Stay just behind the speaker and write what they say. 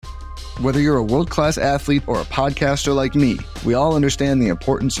Whether you're a world-class athlete or a podcaster like me, we all understand the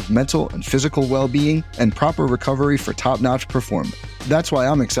importance of mental and physical well-being and proper recovery for top-notch performance. That's why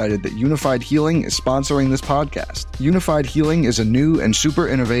I'm excited that Unified Healing is sponsoring this podcast. Unified Healing is a new and super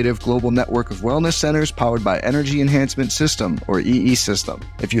innovative global network of wellness centers powered by Energy Enhancement System, or EE System.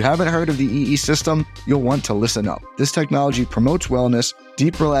 If you haven't heard of the EE System, you'll want to listen up. This technology promotes wellness,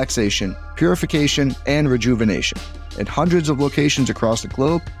 deep relaxation, purification, and rejuvenation. In hundreds of locations across the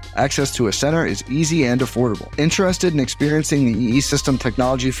globe, access to a center is easy and affordable. Interested in experiencing the EE System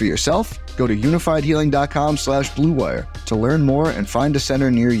technology for yourself? Go to unifiedhealing.com/bluewire to learn more and find a center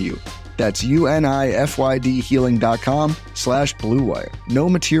near you. That's unifydhealing.com/bluewire. No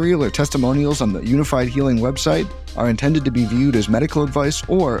material or testimonials on the Unified Healing website are intended to be viewed as medical advice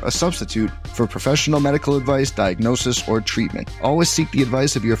or a substitute for professional medical advice, diagnosis, or treatment. Always seek the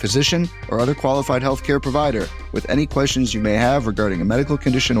advice of your physician or other qualified healthcare provider with any questions you may have regarding a medical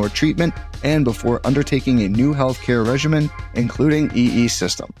condition or treatment and before undertaking a new healthcare regimen, including EE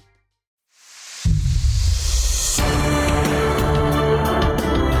System.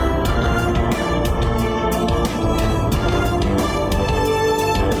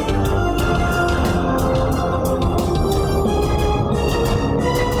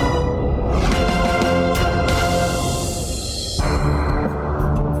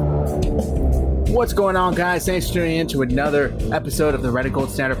 What's going on, guys? Thanks for tuning in to another episode of the Red and Gold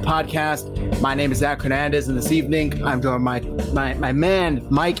Standard Podcast. My name is Zach Hernandez, and this evening I'm joined by my man,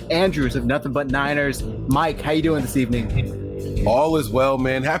 Mike Andrews of Nothing But Niners. Mike, how you doing this evening? All is well,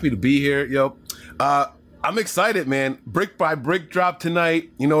 man. Happy to be here. Yo, I'm excited, man. Brick by brick drop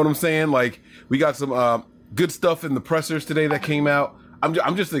tonight. You know what I'm saying? Like, we got some good stuff in the pressers today that came out.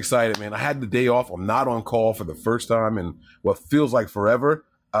 I'm just excited, man. I had the day off. I'm not on call for the first time in what feels like forever.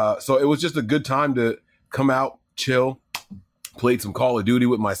 So it was just a good time to come out, chill, played some Call of Duty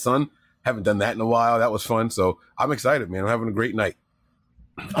with my son. Haven't done that in a while. That was fun. So I'm excited, man. I'm having a great night.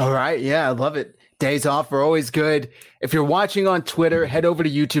 All right. Yeah, I love it. Days off are always good. If you're watching on Twitter, head over to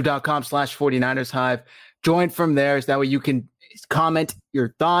youtube.com/49ers Hive. Join from there. So that way you can comment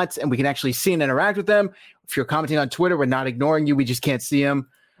your thoughts and we can actually see and interact with them. If you're commenting on Twitter, we're not ignoring you. We just can't see them.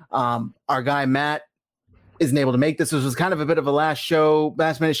 Our guy, Matt, isn't able to make this. This was kind of a bit of a last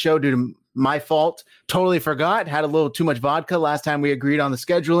minute show due to my fault. Totally forgot. Had a little too much vodka last time we agreed on the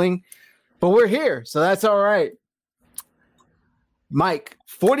scheduling, but we're here, so that's all right. Mike,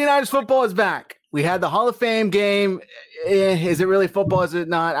 49ers football is back. We had the Hall of Fame game. Is it really football? Is it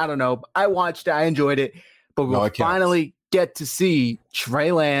not? I don't know. I watched it. I enjoyed it, but we'll finally get to see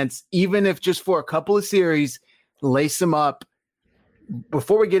Trey Lance, even if just for a couple of series, lace him up.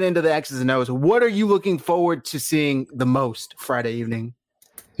 Before we get into the X's and O's, what are you looking forward to seeing the most Friday evening?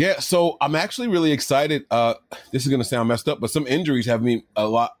 Yeah, so I'm actually really excited. This is going to sound messed up, but some injuries have me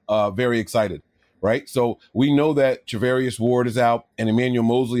very excited, right? So we know that Charvarius Ward is out and Emmanuel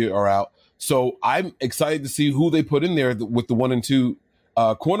Mosley are out. So I'm excited to see who they put in there with the 1 and 2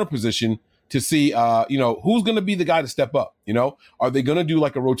 corner position to see, who's going to be the guy to step up. Are they going to do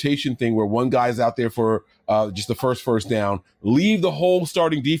like a rotation thing where one guy's out there for just the first down, leave the whole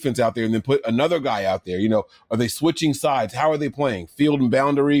starting defense out there and then put another guy out there? Are they switching sides? How are they playing? Field and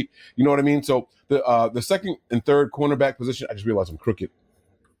boundary? You know what I mean? So the second and third cornerback position, I just realized I'm crooked.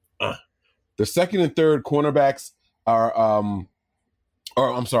 The second and third cornerbacks are,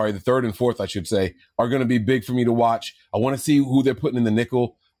 the third and fourth, I should say, are going to be big for me to watch. I want to see who they're putting in the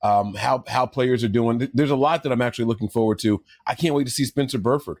nickel. How players are doing. There's a lot that I'm actually looking forward to. I can't wait to see Spencer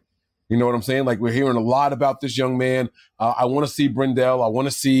Burford. You know what I'm saying? Like, we're hearing a lot about this young man. I want to see Brindell. I want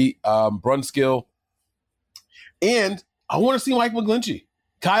to see Brunskill. And I want to see Mike McGlinchey.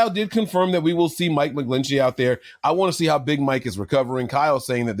 Kyle did confirm that we will see Mike McGlinchey out there. I want to see how Big Mike is recovering. Kyle's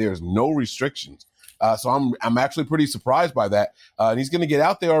saying that there's no restrictions. So I'm actually pretty surprised by that. And he's going to get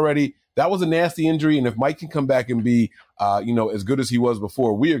out there already. That was a nasty injury, and if Mike can come back and be, as good as he was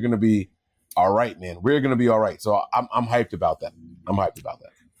before, we are going to be all right, man. We're going to be all right. So I'm hyped about that.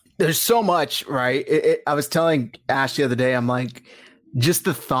 There's so much, right? I was telling Ash the other day, I'm like, just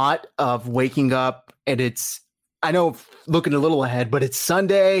the thought of waking up, and I know looking a little ahead, but it's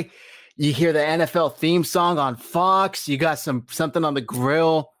Sunday. You hear the NFL theme song on Fox. You got something on the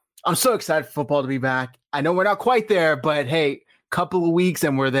grill. I'm so excited for football to be back. I know we're not quite there, but hey, couple of weeks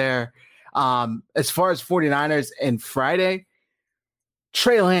and we're there. As far as 49ers and Friday,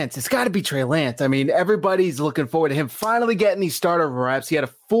 Trey Lance, it's got to be Trey Lance. I mean, everybody's looking forward to him finally getting these starter reps. He had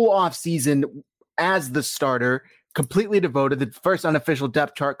a full off season as the starter, completely devoted. The first unofficial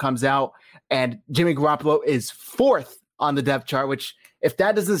depth chart comes out and Jimmy Garoppolo is 4th on the depth chart, which if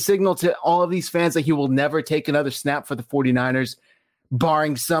that doesn't signal to all of these fans that he will never take another snap for the 49ers,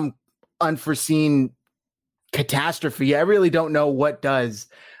 barring some unforeseen catastrophe, I really don't know what does.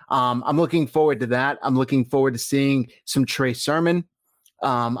 I'm looking forward to that. I'm looking forward to seeing some Trey Sermon.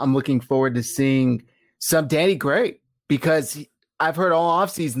 I'm looking forward to seeing some Danny Gray, because I've heard all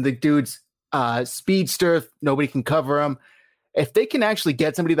offseason the dude's speedster, nobody can cover him. If they can actually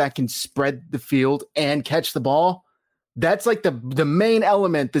get somebody that can spread the field and catch the ball, that's like the main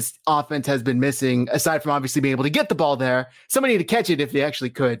element this offense has been missing, aside from obviously being able to get the ball there. Somebody to catch it if they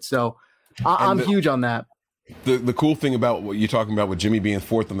actually could. So I'm huge on that. The cool thing about what you're talking about with Jimmy being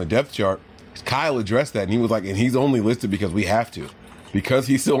fourth on the depth chart is Kyle addressed that, and he was like, and he's only listed because we have to. Because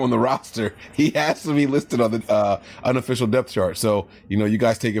he's still on the roster, he has to be listed on the unofficial depth chart. So, you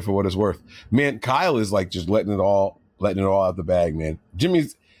guys take it for what it's worth. Man, Kyle is like just letting it all out the bag, man.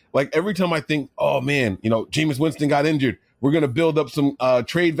 Jimmy's like, every time I think, oh man, Jameis Winston got injured, we're going to build up some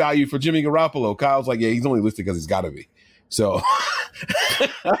trade value for Jimmy Garoppolo. Kyle's like, yeah, he's only listed because he's got to be. So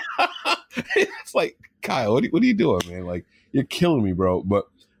it's like, Kyle, what are you doing, man? Like, you're killing me, bro. But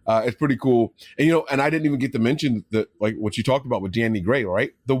it's pretty cool. And, and I didn't even get to mention like what you talked about with Danny Gray,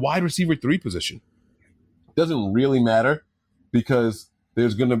 right? The wide receiver 3 position doesn't really matter because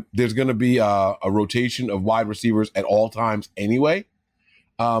there's going to be a rotation of wide receivers at all times anyway.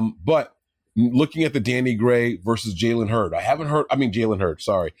 But looking at the Danny Gray versus Jalen Hurd,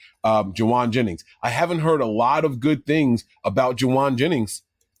 Jauan Jennings. I haven't heard a lot of good things about Jauan Jennings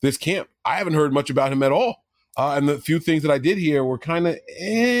this camp. I haven't heard much about him at all. And the few things that I did hear were kind of,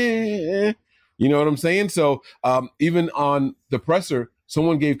 you know what I'm saying? So even on the presser,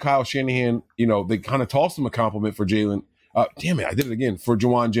 someone gave Kyle Shanahan, they kind of tossed him a compliment for Jalen. Damn it, I did it again, for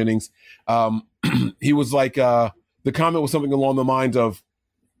Jauan Jennings. He was like, the comment was something along the lines of,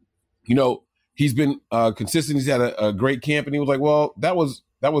 he's been consistent. He's had a great camp. And he was like, well, that was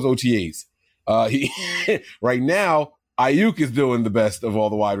OTAs. Right now, Ayuk is doing the best of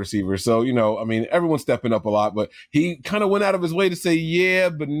all the wide receivers. So, everyone's stepping up a lot, but he kind of went out of his way to say, yeah,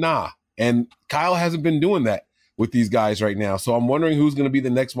 but nah. And Kyle hasn't been doing that with these guys right now. So I'm wondering who's going to be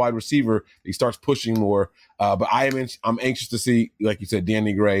the next wide receiver. He starts pushing more. But I'm anxious to see, like you said,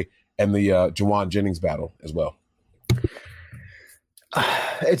 Danny Gray and the Jauan Jennings battle as well.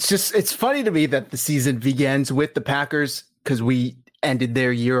 It's funny to me that the season begins with the Packers because we ended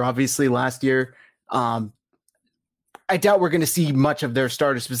their year, obviously, last year. I doubt we're going to see much of their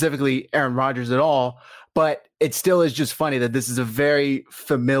starters, specifically Aaron Rodgers, at all. But it still is just funny that this is a very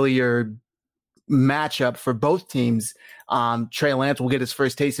familiar matchup for both teams. Trey Lance will get his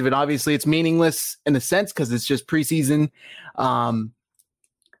first taste of it. Obviously, it's meaningless in a sense because it's just preseason.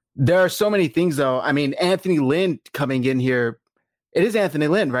 There are so many things, though. I mean, Anthony Lynn coming in here. It is Anthony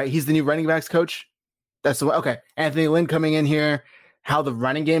Lynn, right? He's the new running backs coach. That's the way. Okay. Anthony Lynn coming in here. How the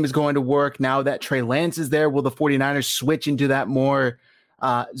running game is going to work now that Trey Lance is there. Will the 49ers switch into that more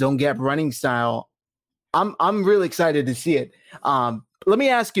zone gap running style? I'm really excited to see it. Let me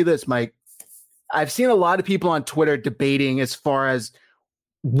ask you this, Mike. I've seen a lot of people on Twitter debating as far as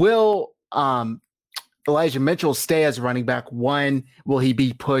will Elijah Mitchell stay as running back 1? Will he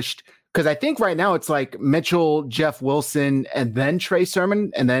be pushed? Because I think right now it's like Mitchell, Jeff Wilson, and then Trey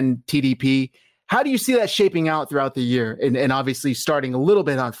Sermon, and then TDP. How do you see that shaping out throughout the year? And obviously starting a little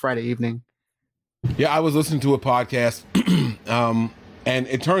bit on Friday evening. Yeah, I was listening to a podcast, and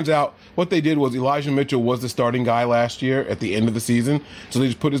it turns out what they did was Elijah Mitchell was the starting guy last year at the end of the season. So they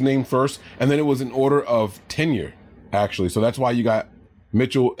just put his name first, and then it was in order of tenure, actually. So that's why you got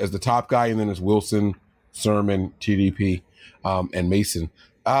Mitchell as the top guy, and then it's Wilson, Sermon, TDP, and Mason.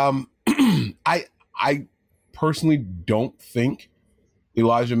 I personally don't think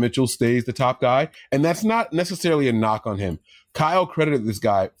Elijah Mitchell stays the top guy, and that's not necessarily a knock on him. Kyle credited this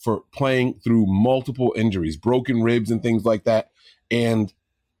guy for playing through multiple injuries, broken ribs and things like that. And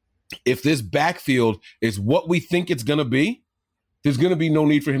if this backfield is what we think it's going to be, there's going to be no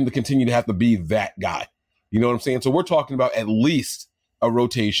need for him to continue to have to be that guy. You know what I'm saying? So we're talking about at least a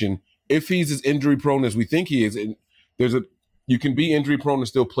rotation. If he's as injury prone as we think he is, and you can be injury prone and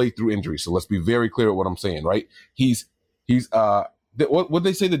still play through injury. So let's be very clear at what I'm saying, right? What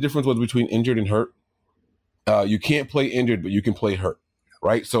they say the difference was between injured and hurt? You can't play injured, but you can play hurt,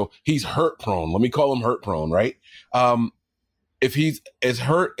 right? So he's hurt prone. Let me call him hurt prone, right? If he's as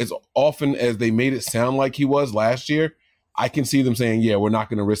hurt as often as they made it sound like he was last year, I can see them saying, yeah, we're not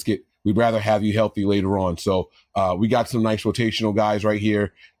going to risk it. We'd rather have you healthy later on. So we got some nice rotational guys right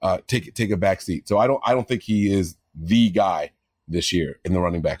here. Take a back seat. So I don't think he is the guy this year in the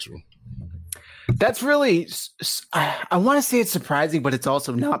running backs room. That's really, I want to say it's surprising, but it's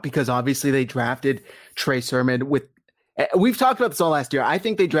also not, because obviously they drafted Trey Sermon we've talked about this all last year. I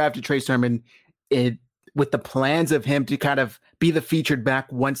think they drafted Trey Sermon with the plans of him to kind of be the featured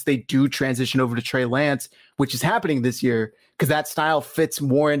back once they do transition over to Trey Lance, which is happening this year, because that style fits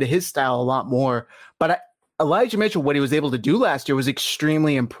more into his style a lot more. But Elijah Mitchell, what he was able to do last year was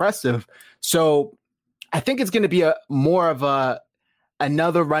extremely impressive. So I think it's going to be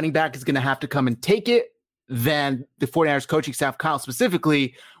another running back is going to have to come and take it. Then the 49ers coaching staff, Kyle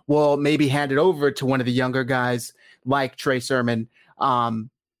specifically, will maybe hand it over to one of the younger guys like Trey Sermon.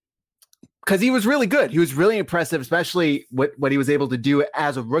 Because he was really good. He was really impressive, especially what he was able to do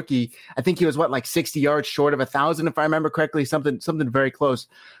as a rookie. I think he was 60 yards short of 1,000, if I remember correctly, something very close.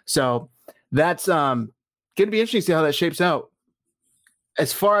 So that's going to be interesting to see how that shapes out.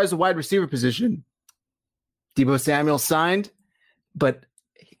 As far as the wide receiver position, Deebo Samuel signed, but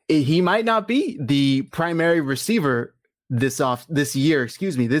he might not be the primary receiver this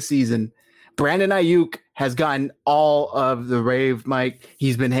season. Brandon Ayuk has gotten all of the rave, Mike.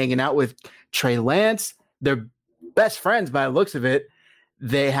 He's been hanging out with Trey Lance. They're best friends by the looks of it.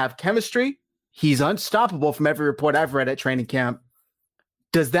 They have chemistry. He's unstoppable from every report I've read at training camp.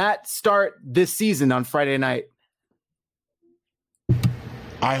 Does that start this season on Friday night?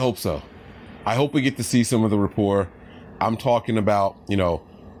 I hope so. I hope we get to see some of the rapport. I'm talking about,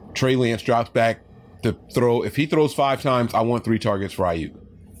 Trey Lance drops back to throw. If he throws 5 times, I want 3 targets for Ayuk.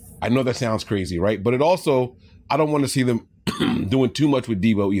 I know that sounds crazy, right? But I don't want to see them doing too much with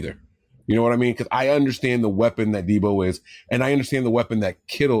Deebo either. You know what I mean? Because I understand the weapon that Deebo is, and I understand the weapon that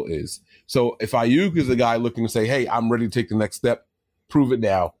Kittle is. So if Ayuk is the guy looking to say, hey, I'm ready to take the next step, prove it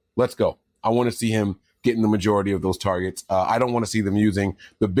now, let's go. I want to see him getting the majority of those targets. I don't want to see them using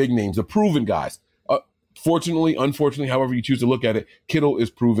the big names, the proven guys. Fortunately, unfortunately, however you choose to look at it, Kittle is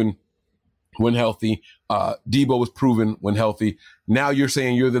proven when healthy. Deebo is proven when healthy. Now you're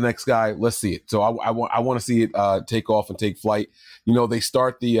saying you're the next guy. Let's see it. So I want to see it take off and take flight. They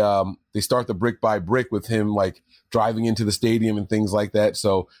start the brick by brick with him driving into the stadium and things like that.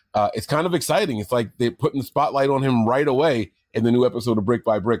 So it's kind of exciting. It's like they're putting the spotlight on him right away in the new episode of Brick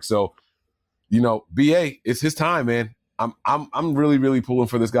by Brick. So BA, it's his time, man. I'm really, really pulling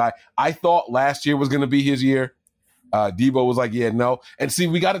for this guy. I thought last year was going to be his year. Deebo was like, yeah, no. And see,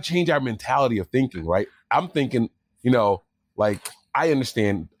 we got to change our mentality of thinking, right? I'm thinking, I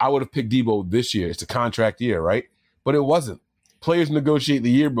understand. I would have picked Deebo this year. It's a contract year, right? But it wasn't. Players negotiate the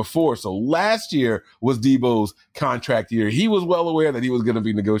year before. So last year was Deebo's contract year. He was well aware that he was going to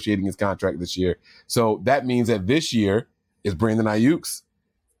be negotiating his contract this year. So that means that this year is Brandon Ayuk's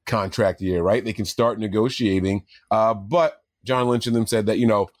contract year, right? They can start negotiating. But John Lynch and them said that,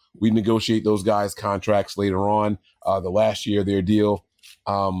 we negotiate those guys' contracts later on. The last year, their deal,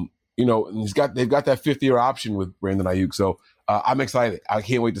 and they've got that 5th-year option with Brandon Ayuk. So I'm excited. I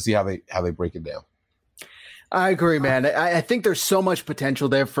can't wait to see how they break it down. I agree, man. I think there's so much potential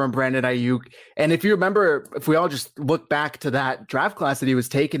there from Brandon Ayuk. And if you remember, if we all just look back to that draft class that he was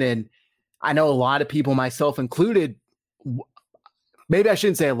taken in, I know a lot of people, myself included, maybe I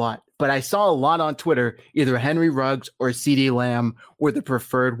shouldn't say a lot, but I saw a lot on Twitter, either Henry Ruggs or CeeDee Lamb were the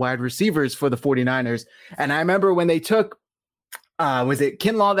preferred wide receivers for the 49ers. And I remember when they took, was it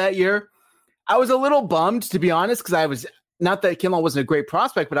Kinlaw that year? I was a little bummed, to be honest, because I was, not that Kinlaw wasn't a great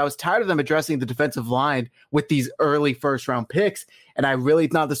prospect, but I was tired of them addressing the defensive line with these early first-round picks. And I really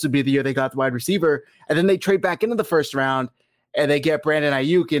thought this would be the year they got the wide receiver. And then they trade back into the first round, and they get Brandon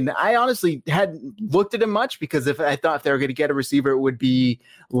Ayuk. And I honestly hadn't looked at him much, because I thought if they were going to get a receiver, it would be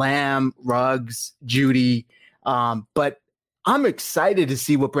Lamb, Ruggs, Judy. But I'm excited to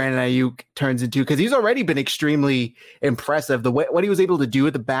see what Brandon Ayuk turns into, because he's already been extremely impressive. What he was able to do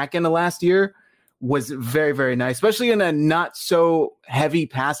at the back end of last year was very, very nice, especially in a not so heavy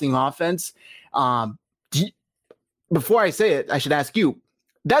passing offense. Before I say it, I should ask you,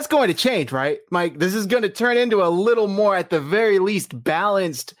 that's going to change, right, Mike? This is going to turn into a little more, at the very least,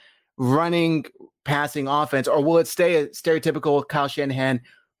 balanced running, passing offense, or will it stay a stereotypical Kyle Shanahan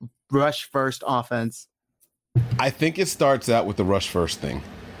rush first offense? I think it starts out with the rush first thing.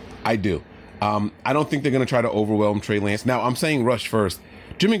 I do. I don't think they're going to try to overwhelm Trey Lance. Now, I'm saying rush first.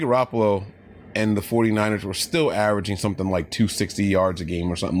 Jimmy Garoppolo and the 49ers were still averaging something like 260 yards a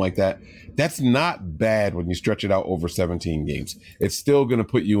game or something like that. That's not bad when you stretch it out over 17 games. It's still going to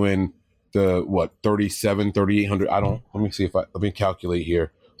put you in the, 3,800. Let me calculate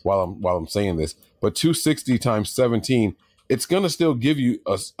here while I'm saying this. But 260 times 17, it's going to still give you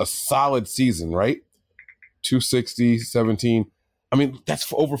a solid season, right? 260, 17. I mean, that's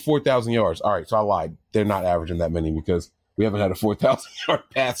for over 4,000 yards. All right, so I lied. They're not averaging that many, because we haven't had a 4,000-yard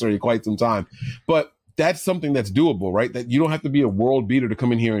passer in quite some time. But that's something that's doable, right? That you don't have to be a world beater to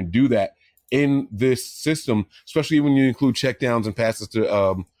come in here and do that in this system, especially when you include checkdowns and passes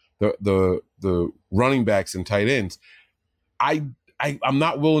to the running backs and tight ends. I'm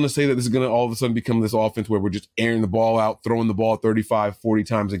not willing to say that this is going to all of a sudden become this offense where we're just airing the ball out, throwing the ball 35, 40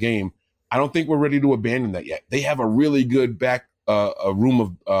 times a game. I don't think we're ready to abandon that yet. They have a really good back a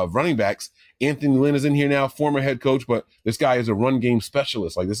room of running backs. Anthony Lynn is in here now, former head coach, but this guy is a run game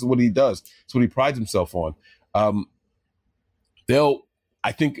specialist. Like, this is what he does. It's what he prides himself on.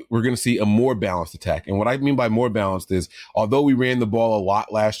 I think we're going to see a more balanced attack. And what I mean by more balanced is, although we ran the ball a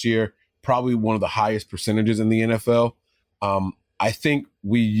lot last year, probably one of the highest percentages in the NFL, I think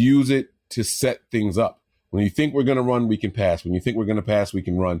we use it to set things up. When you think we're going to run, we can pass. When you think we're going to pass, we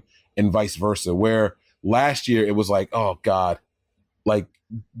can run, and vice versa. Where last year it was like, oh, God, like,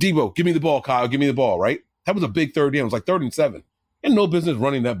 Debo, give me the ball, Kyle, give me the ball, right? That was a big third down. It was like 3rd and 7. And no business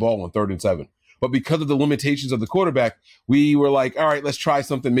running that ball on 3rd and 7. But because of the limitations of the quarterback, we were like, all right, let's try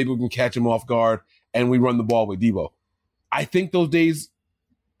something. Maybe we can catch him off guard, and we run the ball with Debo. I think those days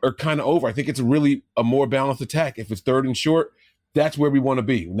are kind of over. I think it's really a more balanced attack. If it's 3rd and short, that's where we want to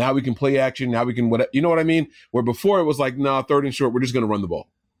be. Now we can play action. Now we can, whatever, you know what I mean? Where before it was like, nah, 3rd and short, we're just going to run the ball.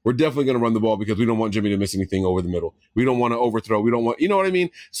 We're definitely going to run the ball because we don't want Jimmy to miss anything over the middle. We don't want to overthrow. We don't want, you know what I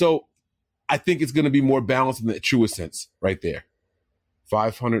mean? So I think it's going to be more balanced in the truest sense right there.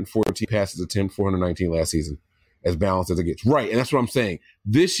 514 passes attempt, 419 last season, as balanced as it gets. Right, and that's what I'm saying.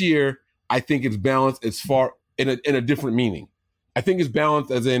 This year, I think it's balanced as far in a different meaning. I think it's balanced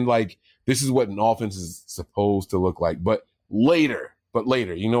as in, like, this is what an offense is supposed to look like, but later,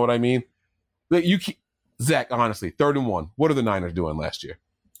 you know what I mean? Zach, honestly, 3rd and 1. What are the Niners doing last year?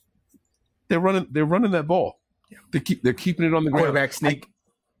 They're running that ball. They're keeping it on the ground. Quarterback sneak.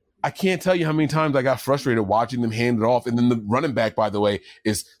 I can't tell you how many times I got frustrated watching them hand it off. And then the running back, by the way,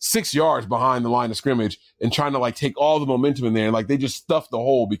 is 6 yards behind the line of scrimmage and trying to, like, take all the momentum in there. And, like, they just stuff the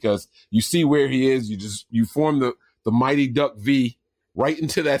hole because you see where he is. You form the mighty duck V right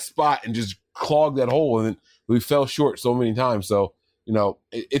into that spot and just clog that hole. And we fell short so many times. So, you know,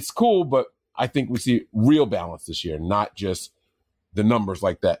 it's cool, but I think we see real balance this year, not just the numbers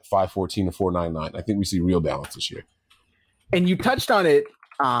like that, 514 to 499. I think we see real balance this year. And you touched on it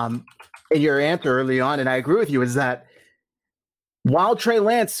in your answer early on, and I agree with you, is that while Trey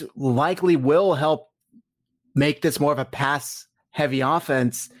Lance likely will help make this more of a pass-heavy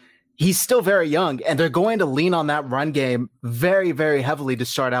offense, he's still very young, and they're going to lean on that run game very, very heavily to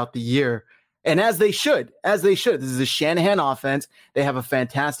start out the year. And as they should. This is a Shanahan offense. They have a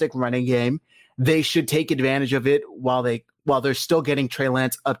fantastic running game. They should take advantage of it while they're still getting Trey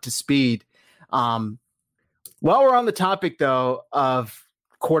Lance up to speed. While we're on the topic, though, of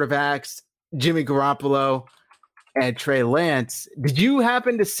quarterbacks, Jimmy Garoppolo and Trey Lance, did you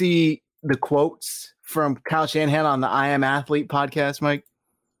happen to see the quotes from Kyle Shanahan on the I Am Athlete podcast, Mike?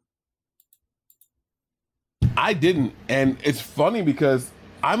 I didn't, and it's funny because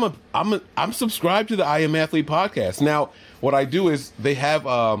I'm subscribed to the I Am Athlete podcast. Now, what I do is they have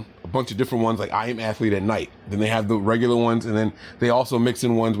a bunch of different ones, like I Am Athlete at night. Then they have the regular ones, and then they also mix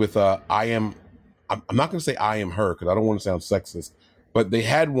in ones with I'm not going to say I Am Her because I don't want to sound sexist, but they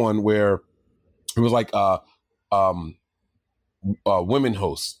had one where it was like women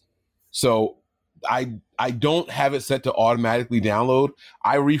hosts. So I don't have it set to automatically download.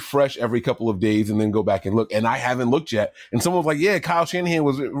 I refresh every couple of days and then go back and look. And I haven't looked yet. And someone was like, yeah, Kyle Shanahan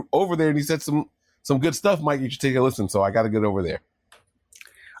was over there and he said some good stuff, Mike. You should take a listen. So I got to get over there.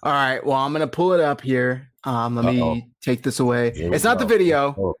 All right. Well, I'm going to pull it up here. Let me take this away. It's not the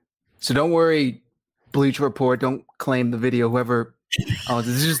video. So don't worry, Bleacher Report. Don't claim the video. Whoever. This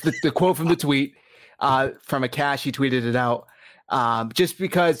is just the quote from the tweet from Akash. He tweeted it out. Just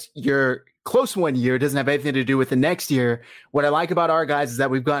because you're close one year doesn't have anything to do with the next year. What I like about our guys is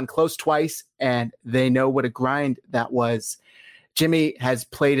that we've gotten close twice and they know what a grind that was. Jimmy has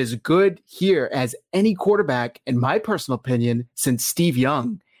played as good here as any quarterback, in my personal opinion, since Steve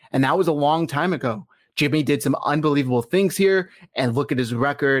Young. And that was a long time ago. Jimmy did some unbelievable things here, and look at his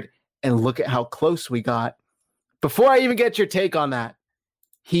record and look at how close we got. Before I even get your take on that,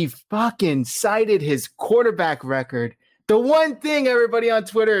 he fucking cited his quarterback record. The one thing everybody on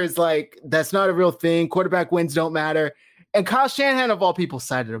Twitter is like, that's not a real thing. Quarterback wins don't matter. And Kyle Shanahan, of all people,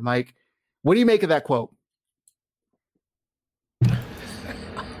 cited him. Mike, what do you make of that quote?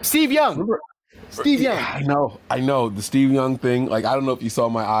 Steve Young. Steve Young. I know. The Steve Young thing. Like, I don't know if you saw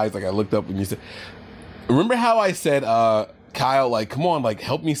my eyes. Like, I looked up and you said, remember how I said, Kyle, like, come on, like,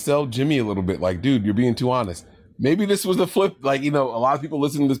 help me sell Jimmy a little bit. Like, dude, you're being too honest. maybe this was the flip. Like, a lot of people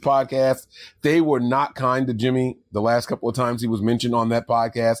listening to this podcast, they were not kind to Jimmy the last couple of times he was mentioned on that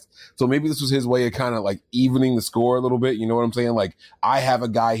podcast. So maybe this was his way of kind of like evening the score a little bit. You know what I'm saying? Like, I have a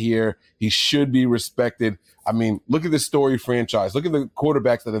guy here. He should be respected. I mean, look at this storied franchise. Look at the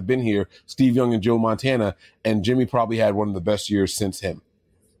quarterbacks that have been here, Steve Young and Joe Montana, and Jimmy probably had one of the best years since him.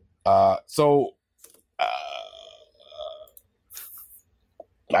 I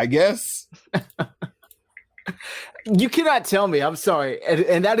guess. You cannot tell me. I'm sorry.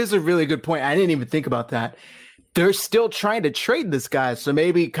 And that is a really good point. I didn't even think about that. They're still trying to trade this guy. So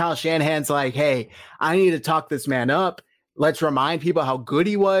maybe Kyle Shanahan's like, hey, I need to talk this man up. Let's remind people how good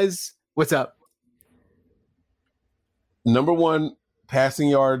he was. What's up? Number one passing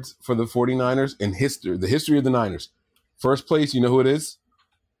yards for the 49ers in history, the history of the Niners. First place, you know who it is?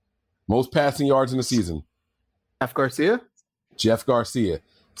 Most passing yards in the season. Jeff Garcia.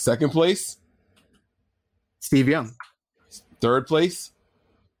 Second place? Steve Young. Third place?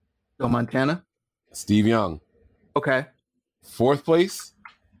 Joe Montana. Steve Young. Okay. Fourth place?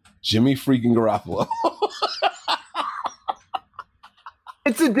 Jimmy freaking Garoppolo.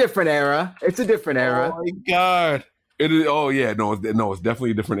 It's a different era. Oh my God. It is. Oh yeah. No, it's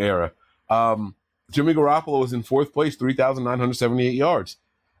definitely a different era. Jimmy Garoppolo was in fourth place, 3,978 yards.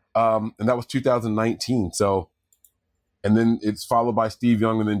 And that was 2019. So, and then it's followed by Steve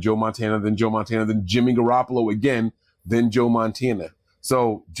Young and then Joe Montana, then Jimmy Garoppolo again, then Joe Montana.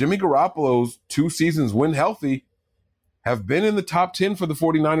 So Jimmy Garoppolo's 2 seasons when healthy have been in the top 10 for the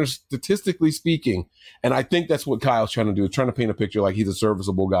 49ers, statistically speaking. And I think that's what Kyle's trying to do, trying to paint a picture like he's a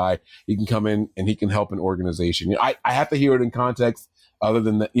serviceable guy. He can come in and he can help an organization. I have to hear it in context. Other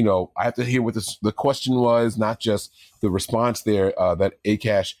than that, I have to hear what the question was, not just the response there. That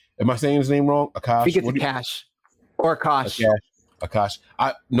Akash, am I saying his name wrong? Akash? I think it's Akash or Akash. Akash.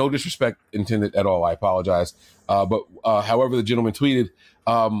 No disrespect intended at all. I apologize. But however the gentleman tweeted,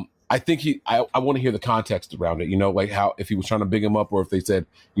 I think I want to hear the context around it, like how, if he was trying to big him up or if they said,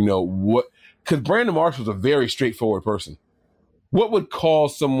 what, because Brandon Marsh was a very straightforward person. What would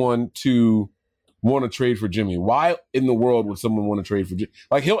cause someone to want to trade for Jimmy? Why in the world would someone want to trade for Jimmy?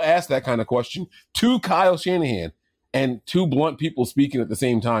 Like, he'll ask that kind of question to Kyle Shanahan, and 2 blunt people speaking at the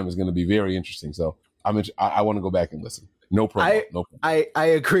same time is going to be very interesting. So I want to go back and listen. No problem. I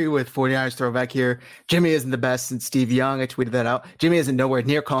agree with 49ers throwback here. Jimmy isn't the best since Steve Young. I tweeted that out. Jimmy isn't nowhere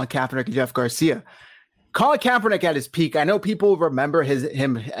near Colin Kaepernick and Jeff Garcia. Colin Kaepernick at his peak, I know people remember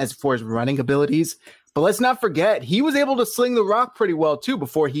him as for his running abilities, but let's not forget he was able to sling the rock pretty well too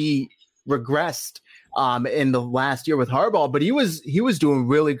before he regressed in the last year with Harbaugh. But he was doing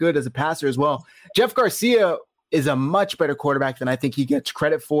really good as a passer as well. Jeff Garcia is a much better quarterback than I think he gets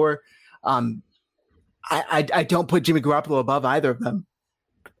credit for. I don't put Jimmy Garoppolo above either of them,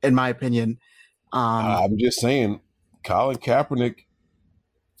 in my opinion. I'm just saying, Colin Kaepernick,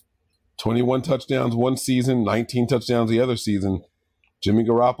 21 touchdowns one season, 19 touchdowns the other season. Jimmy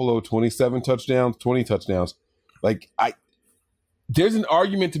Garoppolo, 27 touchdowns, 20 touchdowns. There's an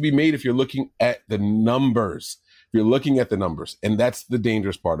argument to be made if you're looking at the numbers. If you're looking at the numbers, and that's the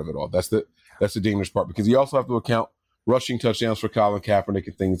dangerous part of it all. That's the dangerous part, because you also have to account rushing touchdowns for Colin Kaepernick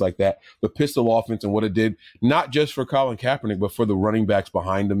and things like that. The pistol offense and what it did, not just for Colin Kaepernick, but for the running backs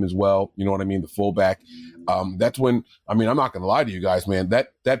behind him as well. You know what I mean? The fullback. That's when, I'm not going to lie to you guys, man,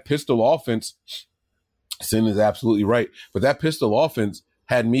 that pistol offense, Sin is absolutely right. But that pistol offense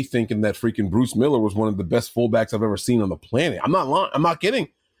had me thinking that freaking Bruce Miller was one of the best fullbacks I've ever seen on the planet. I'm not lying. I'm not kidding.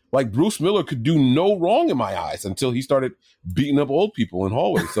 Like, Bruce Miller could do no wrong in my eyes until he started beating up old people in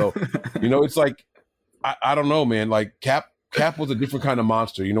hallways. So, it's like, I don't know, man. Like, Cap was a different kind of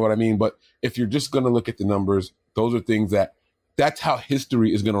monster. You know what I mean? But if you're just going to look at the numbers, those are things that's how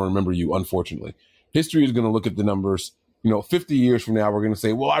history is going to remember you, unfortunately. History is going to look at the numbers. 50 years from now, we're going to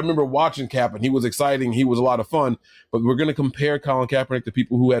say, well, I remember watching Cap and he was exciting. He was a lot of fun. But we're going to compare Colin Kaepernick to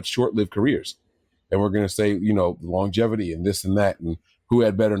people who had short-lived careers. And we're going to say, longevity and this and that and who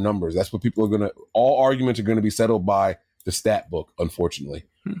had better numbers. That's what people are going to – all arguments are going to be settled by the stat book, unfortunately.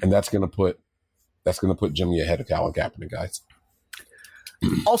 And that's going to put Jimmy ahead of Colin Kaepernick, guys.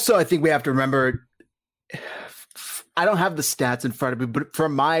 Also, I think we have to remember, I don't have the stats in front of me, but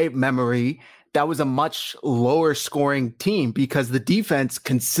from my memory, that was a much lower scoring team because the defense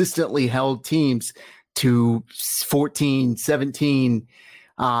consistently held teams to 14, 17.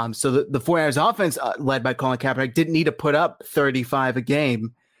 So the 49ers offense led by Colin Kaepernick didn't need to put up 35 a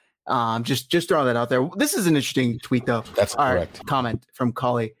game. Just throwing that out there. This is an interesting tweet, though. That's correct. Comment from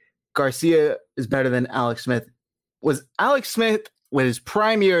Collie. Garcia is better than Alex Smith. Was Alex Smith, with his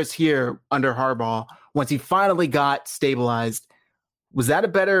prime years here under Harbaugh, once he finally got stabilized, was that a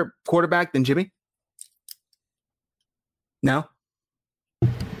better quarterback than Jimmy? No?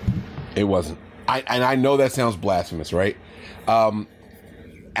 It wasn't. I know that sounds blasphemous, right?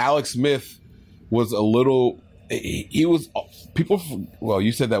 Alex Smith was a little. He was people. Well,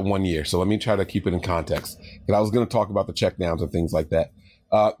 you said that 1 year, so let me try to keep it in context. Because I was going to talk about the checkdowns and things like that.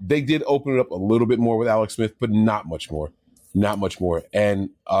 They did open it up a little bit more with Alex Smith, but not much more. Not much more. And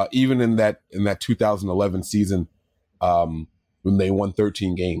even in that 2011 season, when they won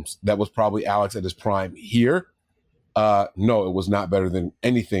 13 games, that was probably Alex at his prime. Here, no, it was not better than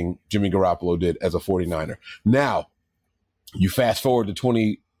anything Jimmy Garoppolo did as a 49er. Now, you fast forward to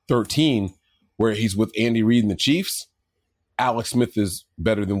 2013, where he's with Andy Reid and the Chiefs. Alex Smith is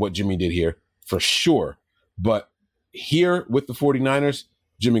better than what Jimmy did here, for sure. But here with the 49ers,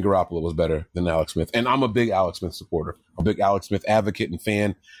 Jimmy Garoppolo was better than Alex Smith. And I'm a big Alex Smith supporter, a big Alex Smith advocate and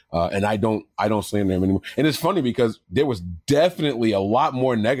fan. And I don't slander him anymore. And it's funny because there was definitely a lot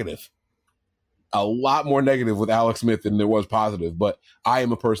more negative with Alex Smith than there was positive. But I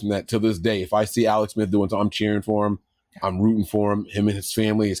am a person that to this day, if I see Alex Smith doing something, I'm cheering for him. I'm rooting for him and his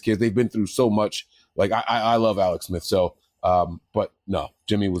family, his kids. They've been through so much. Like I love Alex Smith. So, but no,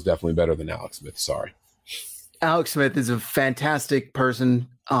 Jimmy was definitely better than Alex Smith. Sorry. Alex Smith is a fantastic person.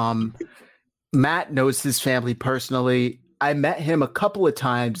 Matt knows his family personally. I met him a couple of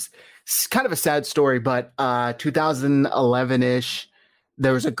times. It's kind of a sad story, but 2011-ish,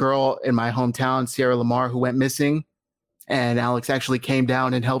 there was a girl in my hometown, Sierra Lamar, who went missing. And Alex actually came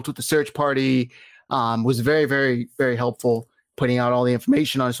down and helped with the search party, was very, very, very helpful, putting out all the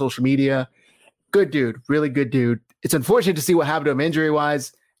information on social media. Good dude, really good dude. It's unfortunate to see what happened to him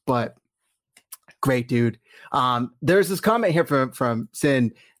injury-wise, but great dude. There's this comment here from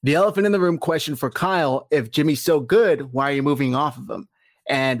Sin. The elephant in the room question for Kyle: if Jimmy's so good, why are you moving off of him?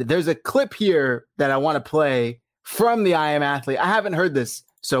 And there's a clip here that I want to play from the I Am Athlete. I haven't heard this,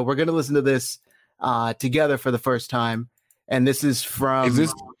 so we're going to listen to this together for the first time. And this is from. Is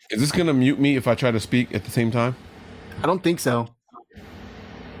this going to mute me if I try to speak at the same time? I don't think so.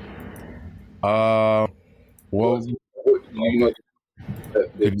 Well, you know,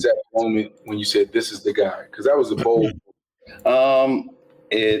 the exact moment when you said this is the guy, because that was a bold.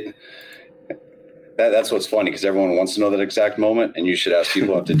 That's what's funny, because everyone wants to know that exact moment, and you should ask people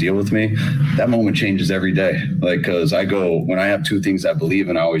who have to deal with me. That moment changes every day. Like, because when I have two things I believe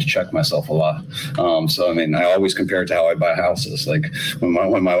in, I always check myself a lot. So, I mean, I always compare it to how I buy houses. Like when my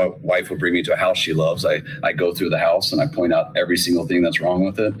wife would bring me to a house she loves, I go through the house and I point out every single thing that's wrong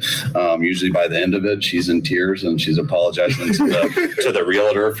with it. Usually by the end of it, she's in tears and she's apologizing to the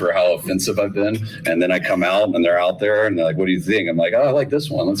realtor for how offensive I've been. And then I come out and they're out there and they're like, what do you think? I'm like, oh, I like this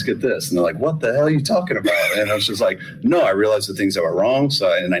one. Let's get this. And they're like, what the hell are you talking about? And I was just like, no, I realized the things that were wrong.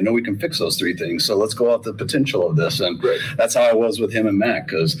 And I know we can fix those three things. So let's go off the potential of this. And that's how I was with him and Mac,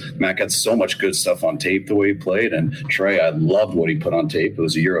 because Mac had so much good stuff on tape the way he played. And Trey, I loved what he put on tape. It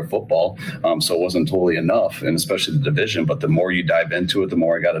was a year of football. So it wasn't totally enough, and especially the division. But the more you dive into it, the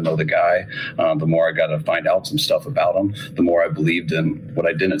more I got to know the guy, the more I got to find out some stuff about him, the more I believed in what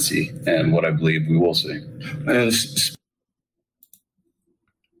I didn't see and what I believe we will see.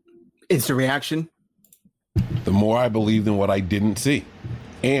 Instant reaction. The more I believed in what I didn't see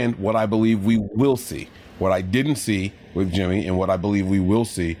and what I believe we will see. What I didn't see with Jimmy and what I believe we will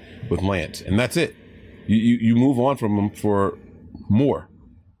see with Lance. And that's it. You move on from him for more.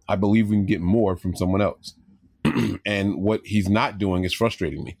 I believe we can get more from someone else. And what he's not doing is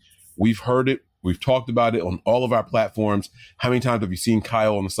frustrating me. We've heard it. We've talked about it on all of our platforms. How many times have you seen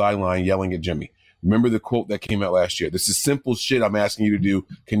Kyle on the sideline yelling at Jimmy? Remember the quote that came out last year? This is simple shit I'm asking you to do.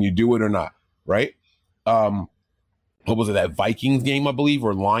 Can you do it or not? Right? What was it, that Vikings game, I believe,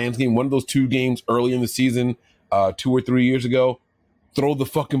 or Lions game? One of those two games early in the season, 2 or 3 years ago. Throw the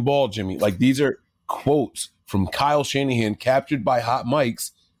fucking ball, Jimmy. Like, these are quotes from Kyle Shanahan captured by hot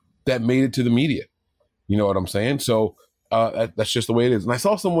mics that made it to the media. You know what I'm saying? So that's just the way it is. And I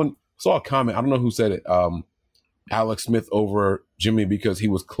saw a comment. I don't know who said it. Alex Smith over Jimmy because he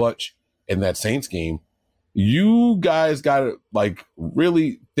was clutch in that Saints game. You guys got to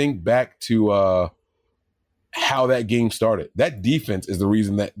really think back to how that game started. That defense is the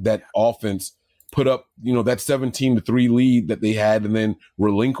reason that offense put up, that 17-3 lead that they had and then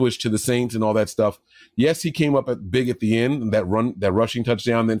relinquished to the Saints and all that stuff. Yes, he came up big at the end, that rushing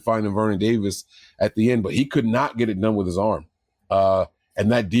touchdown, then finding Vernon Davis at the end, but he could not get it done with his arm.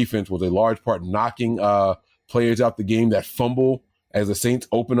 And that defense was a large part knocking players out the game. That fumble as the Saints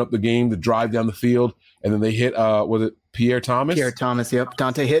open up the game, the drive down the field, and then they hit, was it Pierre Thomas? Pierre Thomas, yep.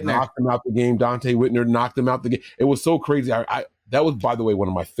 Dante Whitner. Knocked him out the game. Dante Whitner knocked him out the game. It was so crazy. That was, by the way, one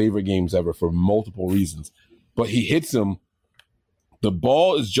of my favorite games ever for multiple reasons. But he hits him. The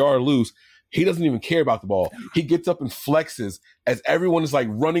ball is jarred loose. He doesn't even care about the ball. He gets up and flexes as everyone is like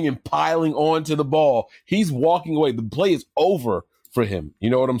running and piling onto the ball. He's walking away. The play is over for him. You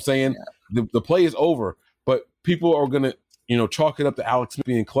know what I'm saying? Yeah. The play is over, but people are going to, chalk it up to Alex Smith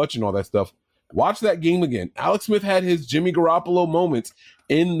being clutch and all that stuff. Watch that game again. Alex Smith had his Jimmy Garoppolo moments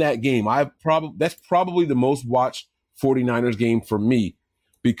in that game. That's probably the most watched 49ers game for me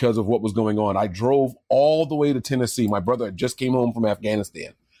because of what was going on. I drove all the way to Tennessee. My brother had just came home from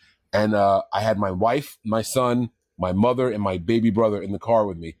Afghanistan. And I had my wife, my son, my mother, and my baby brother in the car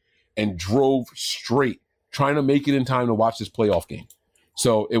with me and drove straight, trying to make it in time to watch this playoff game.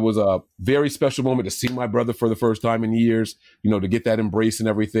 So it was a very special moment to see my brother for the first time in years, to get that embrace and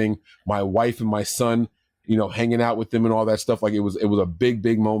everything. My wife and my son, hanging out with them and all that stuff. Like it was a big,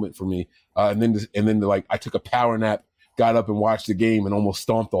 big moment for me. And then I took a power nap, got up and watched the game and almost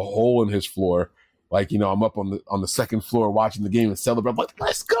stomped a hole in his floor. Like, I'm up on the second floor watching the game and celebrating. I'm like,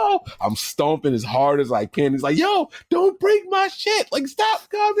 let's go. I'm stomping as hard as I can. He's like, yo, don't break my shit. Like, stop,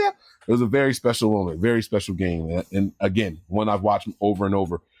 calm down. It was a very special moment, very special game. And again, one I've watched over and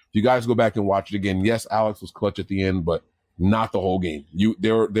over. If you guys go back and watch it again, yes, Alex was clutch at the end, but not the whole game.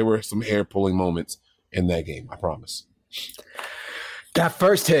 There were some hair-pulling moments in that game, I promise. That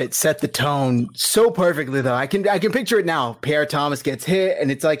first hit set the tone so perfectly, though. I can picture it now. Pierre Thomas gets hit, and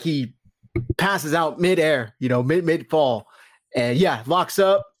it's like he passes out mid-air, mid-fall. And, locks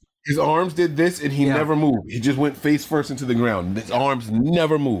up. His arms did this, and he never moved. He just went face first into the ground. His arms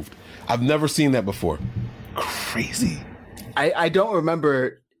never moved. I've never seen that before. Crazy. I don't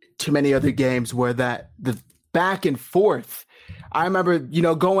remember too many other games where the back and forth. I remember,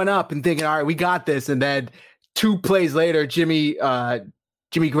 going up and thinking, all right, we got this. And then 2 plays later, Jimmy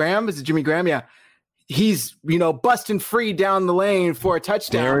Graham, is it Jimmy Graham? Yeah. He's, busting free down the lane for a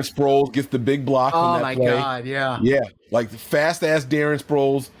touchdown. Darren Sproles gets the big block. Oh my God. Yeah. Yeah. Like the fast ass Darren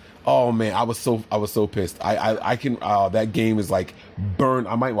Sproles. Oh man, I was so pissed. That game is like burned.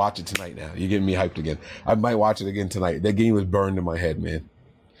 I might watch it tonight now. You're getting me hyped again. I might watch it again tonight. That game is burned in my head, man.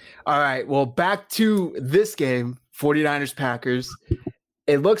 All right. Well, back to this game, 49ers Packers.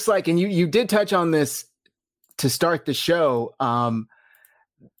 It looks like, and you did touch on this to start the show.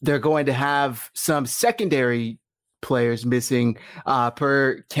 They're going to have some secondary players missing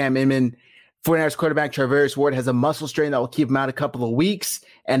per Cam Inman. 49ers quarterback Charvarius Ward has a muscle strain that will keep him out a couple of weeks.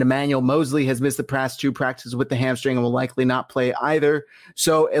 And Emmanuel Moseley has missed the past 2 practices with the hamstring and will likely not play either.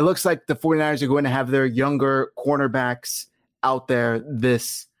 So it looks like the 49ers are going to have their younger cornerbacks out there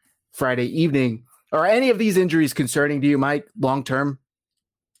this Friday evening. Are any of these injuries concerning to you, Mike, long-term?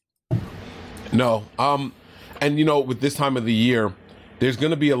 No. And, with this time of the year, there's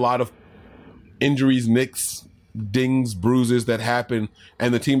going to be a lot of injuries, nicks, dings, bruises that happen,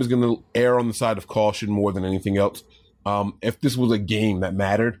 and the team is going to err on the side of caution more than anything else. If this was a game that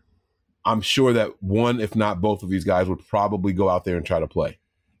mattered, I'm sure that one, if not both of these guys would probably go out there and try to play.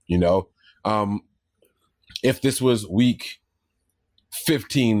 If this was week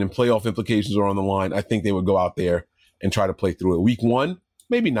 15 and playoff implications are on the line, I think they would go out there and try to play through it. Week 1,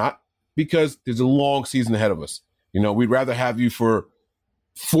 maybe not, because there's a long season ahead of us. We'd rather have you for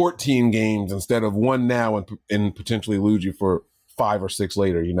 14 games instead of 1 now and potentially lose you for 5 or 6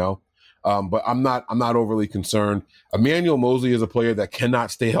 later, but I'm not overly concerned. Emmanuel Moseley is a player that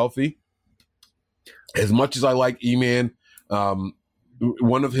cannot stay healthy. As much as I like E-Man,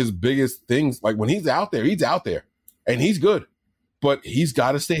 one of his biggest things, like when he's out there and he's good, but he's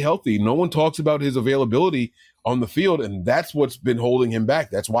got to stay healthy. No one talks about his availability on the field, and that's what's been holding him back.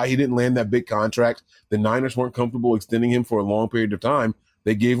 That's why he didn't land that big contract. The Niners weren't comfortable extending him for a long period of time.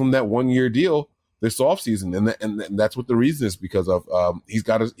 They gave him that 1-year deal this offseason, and that's what the reason is, because of he's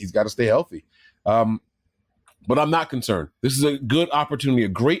got to stay healthy. But I'm not concerned. This is a good opportunity, a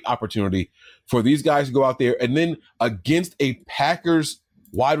great opportunity for these guys to go out there and then against a Packers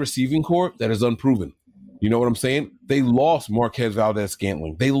wide receiving corps that is unproven. You know what I'm saying? They lost Marquez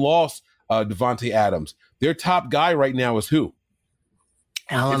Valdez-Scantling. They lost Devontae Adams. Their top guy right now is who?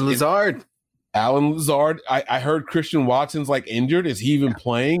 Allen Lazard. Allen Lazard. I heard Christian Watson's like injured. Is he even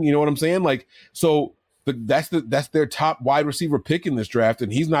playing? You know what I'm saying? Like, so that's their top wide receiver pick in this draft,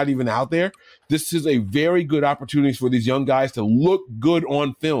 and he's not even out there. This is a very good opportunity for these young guys to look good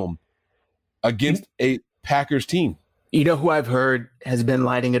on film against a Packers team. You know who I've heard has been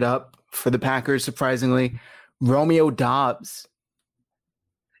lighting it up for the Packers, surprisingly? Romeo Doubs.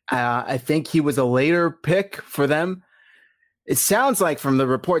 I think he was a later pick for them. It sounds like from the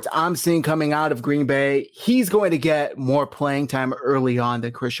reports I'm seeing coming out of Green Bay, he's going to get more playing time early on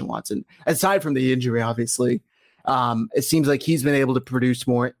than Christian Watson. Aside from the injury, obviously, it seems like he's been able to produce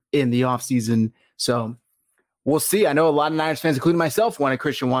more in the offseason. So we'll see. I know a lot of Niners fans, including myself, wanted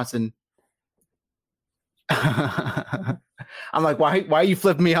Christian Watson I'm like, why you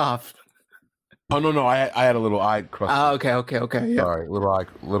flipping me off? Oh no, I had a little eye crusty. Okay. Yeah. All right,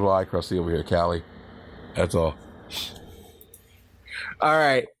 little eye crusty over here, Callie. That's all. All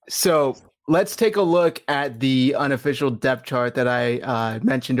right, so let's take a look at the unofficial depth chart that I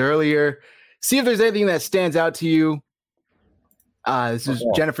mentioned earlier. See if there's anything that stands out to you. This is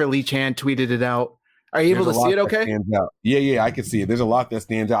Jennifer Lee Chan tweeted it out. Are you able to see it okay? Yeah, I can see it. There's a lot that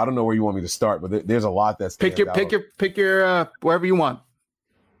stands out. I don't know where you want me to start, but there's a lot that stands out. Pick your wherever you want.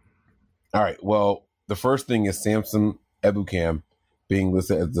 All right. Well, the first thing is Samson Ebukam being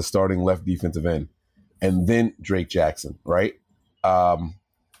listed as the starting left defensive end, and then Drake Jackson, right? I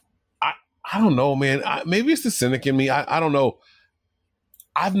don't know, man. Maybe it's the cynic in me. I don't know.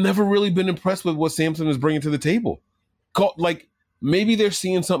 I've never really been impressed with what Samson is bringing to the table. Like, maybe they're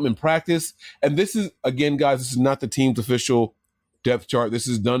seeing something in practice. And this is, again, guys, this is not the team's official depth chart. This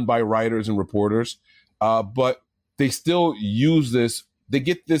is done by writers and reporters. But they still use this. They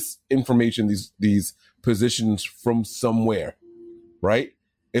get this information, these positions from somewhere, right?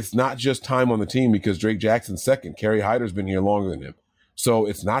 It's not just time on the team because Drake Jackson's second. Kerry Hyder's been here longer than him. So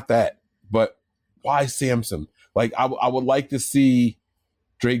it's not that. But why Samson? Like, I would like to see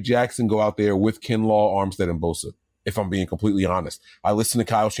Drake Jackson go out there with Kinlaw, Armstead, and Bosa, if I'm being completely honest. I listened to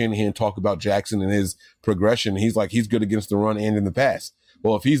Kyle Shanahan talk about Jackson and his progression. He's like, he's good against the run and in the pass.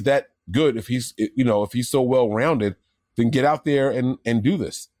 Well, if he's that good, if he's so well-rounded, then get out there and do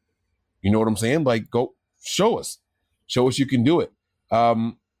this. You know what I'm saying? Like, go show us you can do it.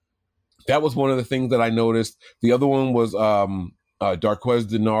 That was one of the things that I noticed. The other one was Darqueze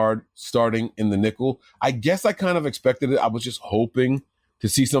Dennard starting in the nickel. I guess I kind of expected it. I was just hoping to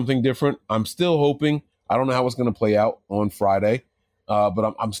see something different. I'm still hoping. I don't know how it's going to play out on Friday,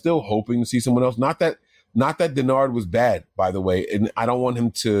 but I'm still hoping to see someone else. Not that Dennard was bad, by the way, and I don't want him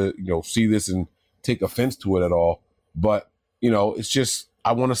to see this and take offense to it at all. But it's just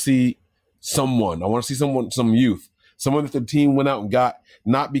I want to see someone. I want to see some youth, someone that the team went out and got,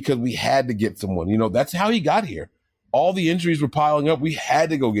 not because we had to get someone. That's how he got here. All the injuries were piling up. We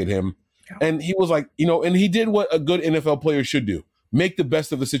had to go get him, and he was like, and he did what a good NFL player should do. Make the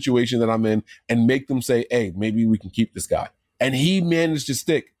best of the situation that I'm in and make them say, hey, maybe we can keep this guy. And he managed to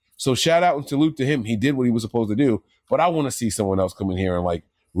stick. So shout out and salute to him. He did what he was supposed to do. But I want to see someone else come in here and like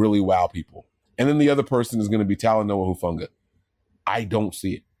really wow people. And then the other person is going to be Talanoa Hufanga. I don't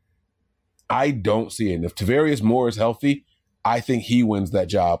see it. And if Tavarius Moore is healthy, I think he wins that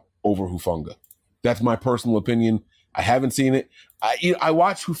job over Hufanga. That's my personal opinion. I haven't seen it. I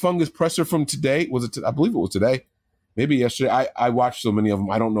watched Hufanga's presser from today. Was it? I believe it was today. Maybe yesterday. I watched so many of them.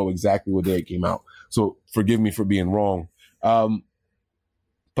 I don't know exactly what day it came out. So forgive me for being wrong.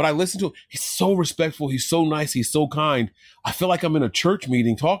 But I listened to him. He's so respectful. He's so nice. He's so kind. I feel like I'm in a church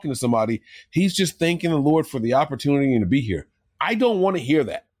meeting talking to somebody. He's just thanking the Lord for the opportunity to be here. I don't want to hear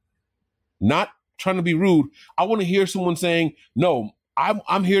that. Not trying to be rude. I want to hear someone saying, no,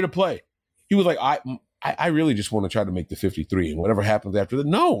 I'm here to play. He was like, I really just want to try to make the 53 and whatever happens after that.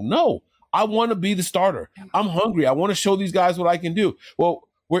 No. I want to be the starter. I'm hungry. I want to show these guys what I can do. Well,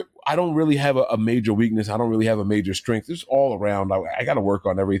 I don't really have a major weakness. I don't really have a major strength. It's all around. I got to work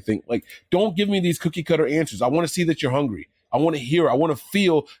on everything. Like, don't give me these cookie cutter answers. I want to see that you're hungry. I want to hear. I want to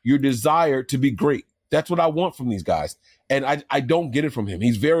feel your desire to be great. That's what I want from these guys. And I don't get it from him.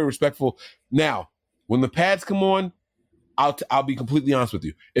 He's very respectful. Now, when the pads come on, I'll be completely honest with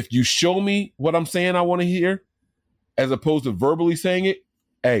you. If you show me what I'm saying I want to hear, as opposed to verbally saying it,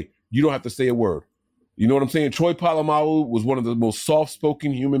 hey, you don't have to say a word. You know what I'm saying? Troy Polamalu was one of the most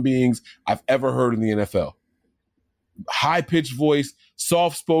soft-spoken human beings I've ever heard in the NFL. High-pitched voice,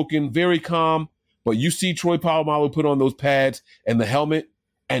 soft-spoken, very calm. But you see Troy Polamalu put on those pads and the helmet,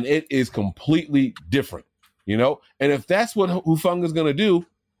 and it is completely different, And if that's what Hufanga's going to do,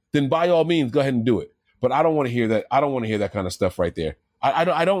 then by all means, go ahead and do it. But I don't want to hear that. I don't want to hear that kind of stuff right there.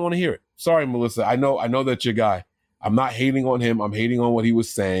 I don't want to hear it. Sorry, Melissa. I know that's your guy. I'm not hating on him. I'm hating on what he was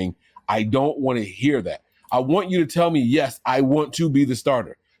saying. I don't want to hear that. I want you to tell me, yes, I want to be the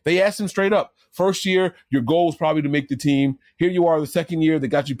starter. They asked him straight up. First year, your goal was probably to make the team. Here you are the second year. They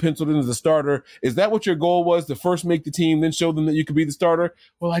got you penciled in as a starter. Is that what your goal was, to first make the team, then show them that you could be the starter?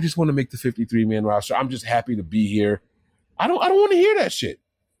 Well, I just want to make the 53-man roster. I'm just happy to be here. I don't want to hear that shit.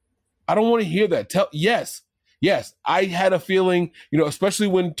 I don't want to hear that. Yes, I had a feeling, especially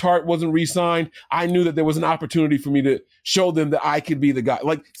when Tart wasn't re-signed, I knew that there was an opportunity for me to show them that I could be the guy.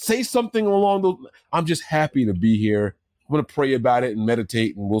 Like, say something along those. I'm just happy to be here. I'm going to pray about it and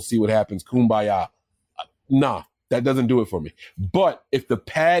meditate, and we'll see what happens. Kumbaya. Nah, that doesn't do it for me. But if the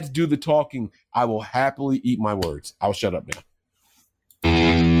pads do the talking, I will happily eat my words. I'll shut up now.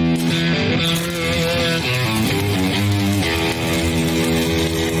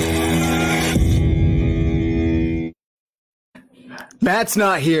 Matt's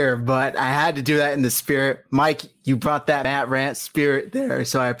not here, but I had to do that in the spirit. Mike, you brought that Matt rant spirit there,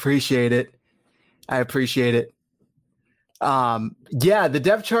 so I appreciate it. Yeah, the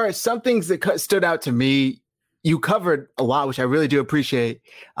depth chart, some things that stood out to me, you covered a lot, which I really do appreciate,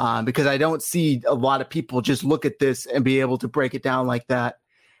 because I don't see a lot of people just look at this and be able to break it down like that.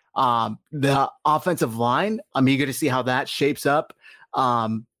 The offensive line, I'm eager to see how that shapes up.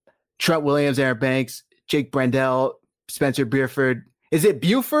 Trent Williams, Aaron Banks, Jake Brendel, Spencer Burford. Is it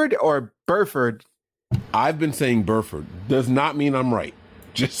Buford or Burford? I've been saying Burford. Does not mean I'm right.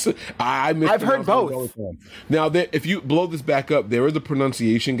 Just I've heard both. Now, if you blow this back up, there is a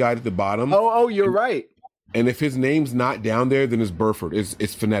pronunciation guide at the bottom. Oh, you're right. And if his name's not down there, then it's Burford.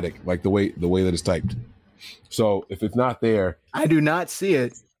 It's phonetic, like the way that it's typed. So if it's not there, I do not see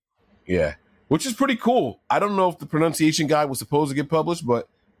it. Yeah, which is pretty cool. I don't know if the pronunciation guide was supposed to get published, but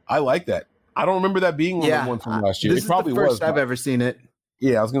I like that. I don't remember that being on the one from last year. This it probably is the first was. I've ever seen it.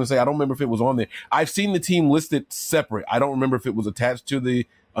 Yeah, I was going to say, I don't remember if it was on there. I've seen the team listed separate. I don't remember if it was attached to the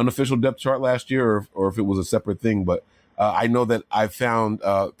unofficial depth chart last year or if it was a separate thing, but I know that I found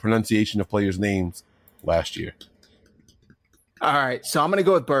pronunciation of players' names last year. All right, so I'm going to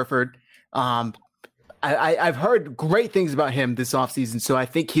go with Burford. I've heard great things about him this offseason, so I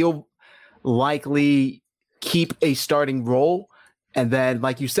think he'll likely keep a starting role. And then,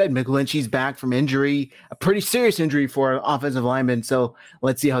 like you said, McGlinchey's back from injury, a pretty serious injury for an offensive lineman. So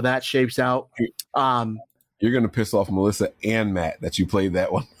let's see how that shapes out. You're going to piss off Melissa and Matt that you played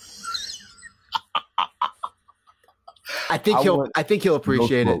that one. I think he'll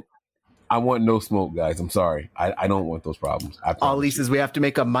appreciate it. I want no smoke, guys. I'm sorry. I don't want those problems. All Lisa's, we have to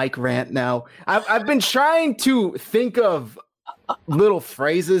make a Mike rant now. I've been trying to think of little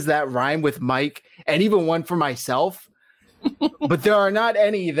phrases that rhyme with Mike, and even one for myself. But there are not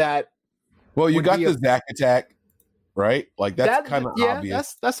any that. Well, you got the Zach attack, right? Like that's kind of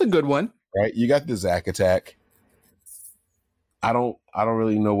obvious. That's a good one, right? You got the Zach attack. I don't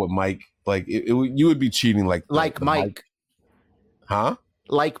really know what Mike like. You would be cheating like Mike, huh?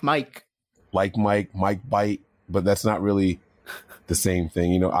 Like Mike, Mike bite, but that's not really the same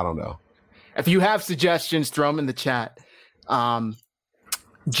thing. I don't know. If you have suggestions, throw them in the chat.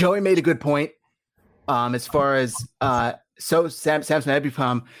 Joey made a good point. As far as Samson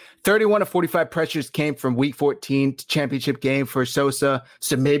Ebukam, 31 of 45 pressures came from week 14 to championship game for Sosa.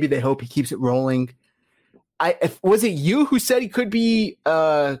 So maybe they hope he keeps it rolling. Was it you who said he could be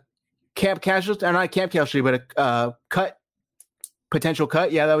camp casualty, or not camp casualty, but a potential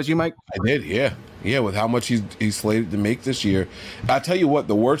cut? Yeah, that was you, Mike. I did. Yeah. With how much he's slated to make this year, I tell you what,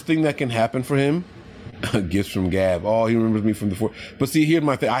 the worst thing that can happen for him. Gifts from Gab. Oh, he remembers me from before. But see, here's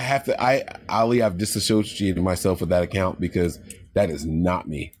my thing. I've disassociated myself with that account because that is not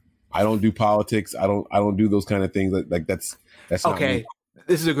me. I don't do politics. I don't do those kind of things. Like that's not okay. Me.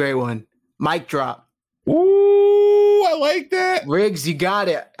 This is a great one. Mic drop. Ooh, I like that. Riggs, you got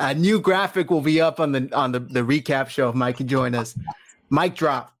it. A new graphic will be up on the recap show if Mike can join us. Mic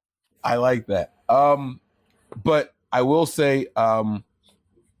drop. I like that. But I will say,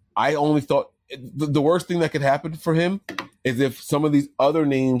 I only thought. The worst thing that could happen for him is if some of these other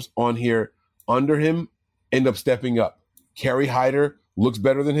names on here under him end up stepping up. Kerry Hyder looks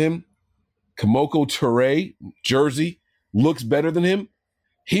better than him. Kamoko Toure, Jersey, looks better than him.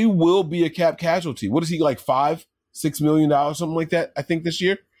 He will be a cap casualty. What is he, like $5-6 million, something like that, I think, this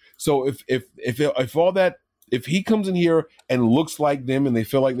year? So if all that, if he comes in here and looks like them and they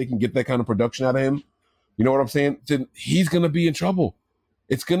feel like they can get that kind of production out of him, you know what I'm saying? Then he's going to be in trouble.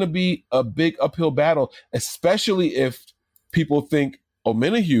 It's going to be a big uphill battle, especially if people think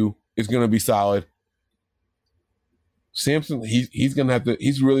Omenihu is going to be solid. Samson, he's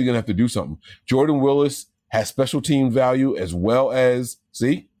really going to have to do something. Jordan Willis has special team value as well as,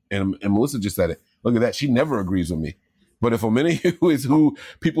 see, and Melissa just said it. Look at that. She never agrees with me. But if Omenihu is who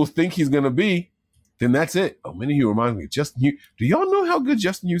people think he's going to be, then that's it. Omenihu reminds me of Justin Houston. Do y'all know how good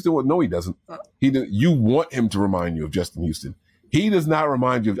Justin Houston was? No, he doesn't. You want him to remind you of Justin Houston. He does not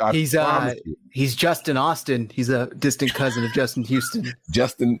remind you. He's Justin Austin. He's a distant cousin of Justin Houston.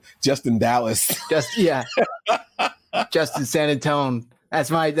 Justin Dallas. Justin San Antonio.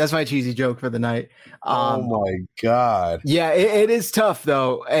 That's my cheesy joke for the night. Oh my God. Yeah, it is tough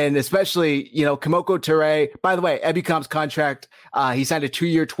though, and especially Kamoko Toure. By the way, Ebukam's contract. He signed a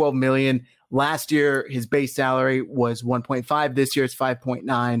 2-year, $12 million. Last year, his base salary was 1.5. This year, it's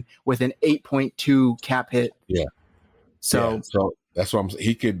 5.9 with an 8.2 cap hit. Yeah. So that's what I'm saying.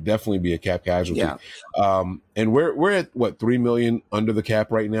 He could definitely be a cap casualty. Yeah. And we're at what, 3 million under the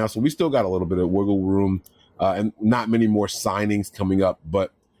cap right now. So we still got a little bit of wiggle room and not many more signings coming up,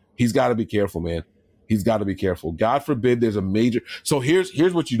 but he's got to be careful, man. He's got to be careful. God forbid there's a major. So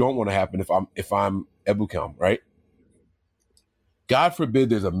here's what you don't want to happen if I'm Ebukam, right? God forbid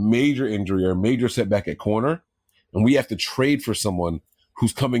there's a major injury or a major setback at corner, and we have to trade for someone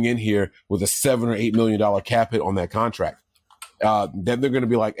who's coming in here with a $7 or $8 million cap hit on that contract. Then they're going to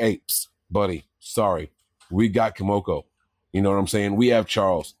be like, hey, buddy, sorry, we got Kimoko. You know what I'm saying? We have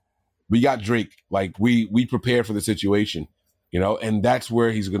Charles. We got Drake. Like, we prepared for the situation. You know, and that's where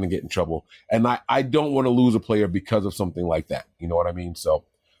he's going to get in trouble. And I don't want to lose a player because of something like that. You know what I mean? So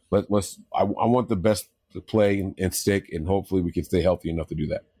I want the best to play and stick, and hopefully we can stay healthy enough to do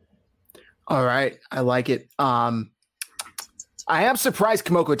that. All right. I like it. I am surprised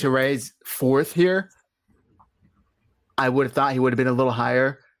Kimoko Touré's fourth here. I would have thought he would have been a little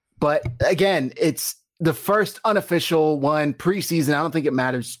higher. But again, it's the first unofficial one preseason. I don't think it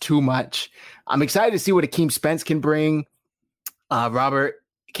matters too much. I'm excited to see what Akeem Spence can bring. Robert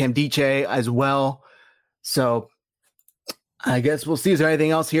Kamdiche as well. So I guess we'll see. Is there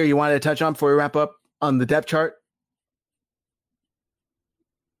anything else here you wanted to touch on before we wrap up on the depth chart?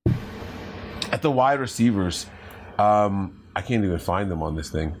 At the wide receivers, I can't even find them on this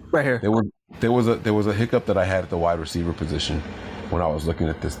thing. Right here. There was a hiccup that I had at the wide receiver position when I was looking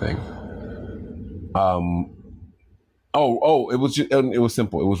at this thing. It was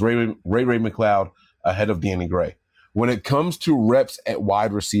simple. It was Ray McLeod ahead of Danny Gray. When it comes to reps at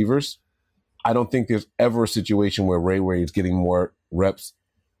wide receivers, I don't think there's ever a situation where Ray is getting more reps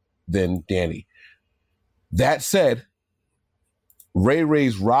than Danny. That said,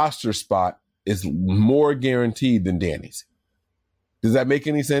 Ray's roster spot is more guaranteed than Danny's. Does that make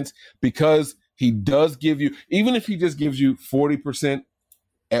any sense? Because he does give you, even if he just gives you 40%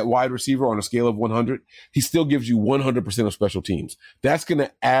 at wide receiver on a scale of 100, he still gives you 100% of special teams. That's going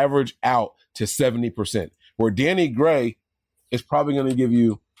to average out to 70%. Where Danny Gray is probably going to give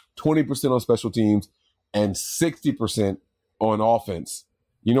you 20% on special teams and 60% on offense.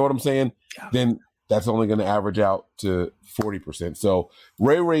 You know what I'm saying? Yeah. Then that's only going to average out to 40%. So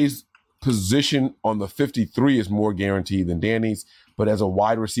Ray's position on the 53 is more guaranteed than Danny's, but as a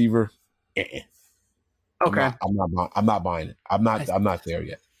wide receiver, okay, I'm not buying it. I'm not there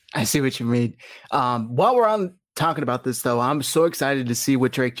yet. I see what you mean. While we're on talking about this, though, I'm so excited to see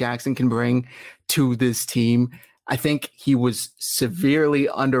what Drake Jackson can bring to this team. I think he was severely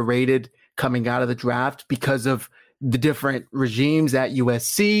underrated coming out of the draft because of the different regimes at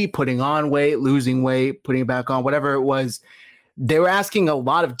USC, putting on weight, losing weight, putting it back on, whatever it was. They were asking a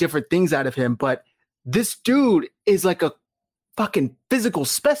lot of different things out of him, but this dude is like a fucking physical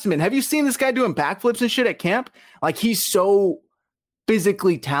specimen. Have you seen this guy doing backflips and shit at camp? Like, he's so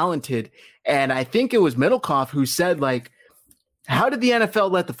physically talented. And I think it was Middlecoff who said, like, how did the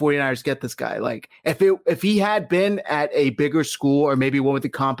NFL let the 49ers get this guy? Like, if he had been at a bigger school or maybe one with a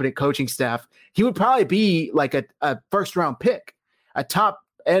competent coaching staff, he would probably be like a first-round pick, a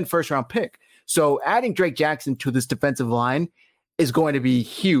top-end first-round pick. So adding Drake Jackson to this defensive line is going to be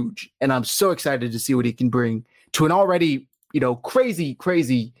huge. And I'm so excited to see what he can bring to an already, crazy,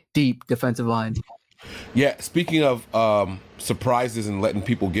 crazy deep defensive line. Yeah, speaking of surprises and letting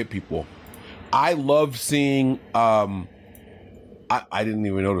people get people, I love seeing I didn't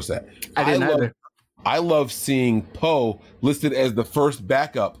even notice that. I didn't either. I love seeing Poe listed as the first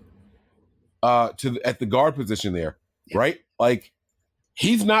backup at the guard position there, right? Like,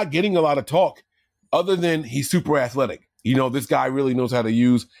 he's not getting a lot of talk other than he's super athletic. This guy really knows how to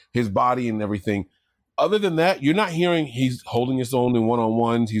use his body and everything. Other than that, you're not hearing he's holding his own in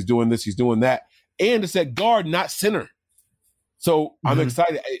one-on-ones. He's doing this, he's doing that. And it's at guard, not center. So I'm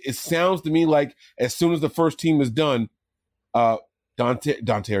excited. It sounds to me like as soon as the first team is done,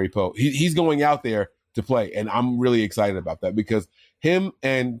 Dontari Poe, he's going out there to play. And I'm really excited about that because him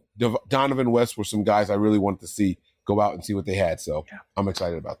and Donovan West were some guys I really wanted to see go out and see what they had. So I'm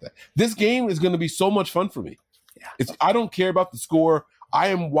excited about that. This game is going to be so much fun for me. Yeah. I don't care about the score. I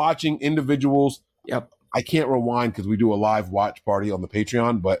am watching individuals. Yep. I can't rewind because we do a live watch party on the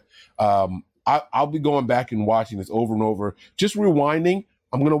Patreon, but I'll be going back and watching this over and over. Just rewinding.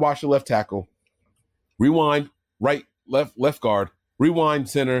 I'm going to watch the left tackle. Rewind, left guard. Rewind,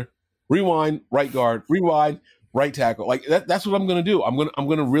 center. Rewind, right guard. Rewind, right tackle. Like that's what I'm going to do. I'm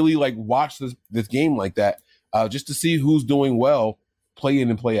going to really like watch this game like that just to see who's doing well, play in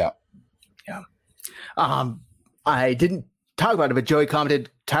and play out. Yeah. I didn't talk about it, but Joey commented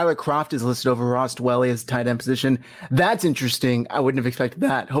Tyler Kroft is listed over Ross Dwelley as tight end position. That's interesting. I wouldn't have expected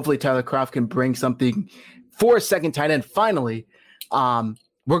that. Hopefully Tyler Kroft can bring something for a second tight end finally.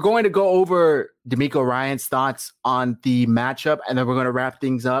 What We're going to go over D'Amico Ryan's thoughts on the matchup, and then we're going to wrap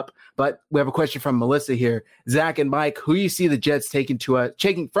things up. But we have a question from Melissa here. Zach and Mike, who you see the Jets taking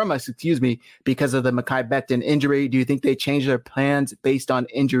from us, because of the Mekhi Becton injury? Do you think they changed their plans based on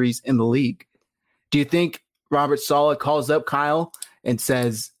injuries in the league? Do you think Robert Saleh calls up Kyle and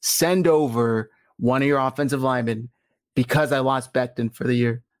says, send over one of your offensive linemen because I lost Becton for the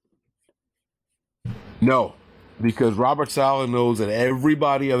year? No, because Robert Saleh knows that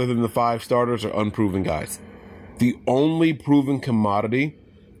everybody other than the 5 starters are unproven guys. The only proven commodity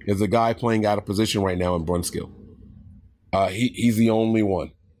is a guy playing out of position right now in Brunskill. He's the only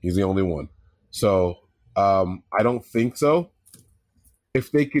one. He's the only one. So I don't think so.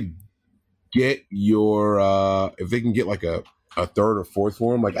 If they could get if they can get like a 3rd or 4th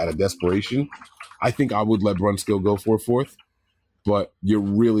for him, like out of desperation, I think I would let Brunskill go for a 4th. But you're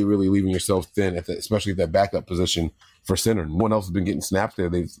really, really leaving yourself thin, especially at that backup position for center. No one else has been getting snapped there.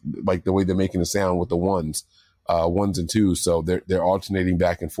 They've like the way they're making the sound with the ones and twos. So they're alternating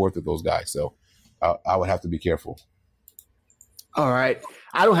back and forth with those guys. So I would have to be careful. All right.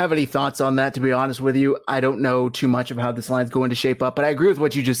 I don't have any thoughts on that, to be honest with you. I don't know too much of how this line's going to shape up, but I agree with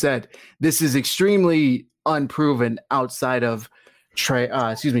what you just said. This is extremely unproven outside of Trent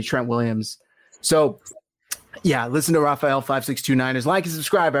Williams. So yeah, listen to Raphael 5629ers. Like and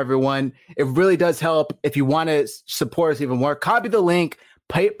subscribe, everyone. It really does help. If you want to support us even more, copy the link,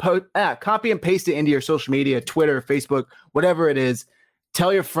 copy and paste it into your social media, Twitter, Facebook, whatever it is.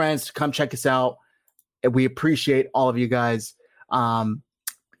 Tell your friends to come check us out. And we appreciate all of you guys.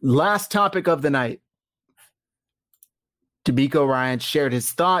 Last topic of the night. D'Amico Ryan shared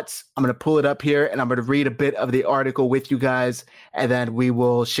his thoughts. I'm going to pull it up here, and I'm going to read a bit of the article with you guys, and then we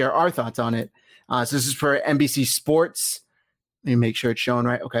will share our thoughts on it. So this is for NBC Sports. Let me make sure it's showing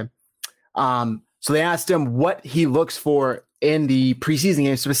right. Okay. So they asked him what he looks for in the preseason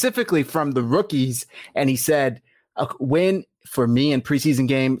game, specifically from the rookies. And he said, a win for me in preseason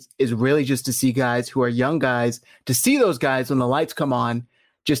games is really just to see guys who are young guys, to see those guys when the lights come on,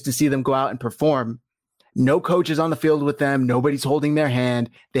 just to see them go out and perform. No coach is on the field with them. Nobody's holding their hand.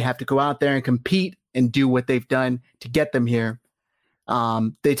 They have to go out there and compete and do what they've done to get them here.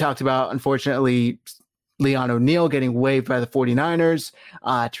 They talked about, unfortunately, Leon O'Neal getting waived by the 49ers,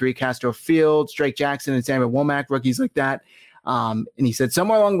 Tariq Castro-Fields, Drake Jackson, and Samuel Womack, rookies like that. And he said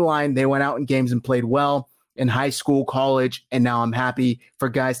somewhere along the line, they went out in games and played well in high school, college, and now I'm happy for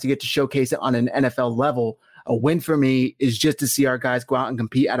guys to get to showcase it on an NFL level. A win for me is just to see our guys go out and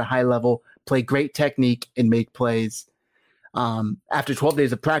compete at a high level, play great technique, and make plays. After 12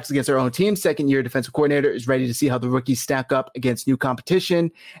 days of practice against our own team, second-year defensive coordinator is ready to see how the rookies stack up against new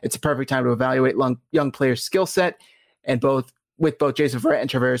competition. It's a perfect time to evaluate young players' skill set. And with both Jason Verrett and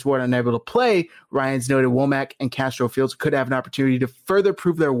Travaris Ward unable to play, Ryan's noted Womack and Castro-Fields could have an opportunity to further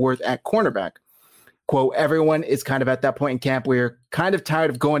prove their worth at cornerback. Quote, everyone is kind of at that point in camp where you're kind of tired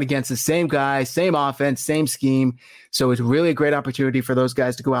of going against the same guy, same offense, same scheme. So it's really a great opportunity for those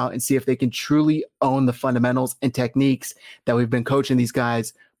guys to go out and see if they can truly own the fundamentals and techniques that we've been coaching these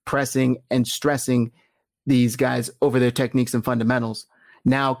guys, pressing and stressing these guys over their techniques and fundamentals.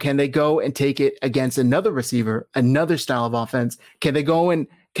 Now, can they go and take it against another receiver, another style of offense? Can they go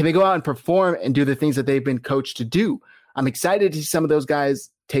out and perform and do the things that they've been coached to do? I'm excited to see some of those guys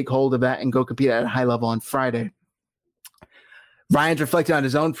take hold of that and go compete at a high level on Friday. Ryan's reflected on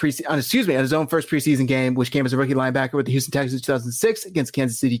his own first preseason game, which came as a rookie linebacker with the Houston Texans in 2006 against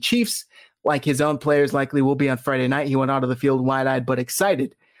Kansas City Chiefs. Like his own players likely will be on Friday night, he went out of the field wide-eyed but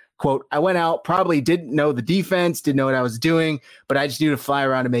excited. Quote, I went out, probably didn't know the defense, didn't know what I was doing, but I just knew to fly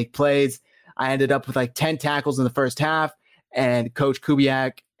around and make plays. I ended up with like 10 tackles in the first half, and Coach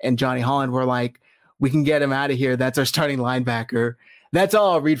Kubiak and Johnny Holland were like, we can get him out of here. That's our starting linebacker. That's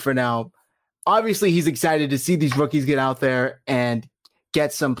all I'll read for now. Obviously, he's excited to see these rookies get out there and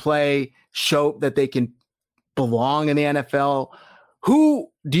get some play, show that they can belong in the NFL. Who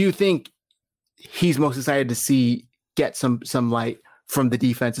do you think he's most excited to see get some light from the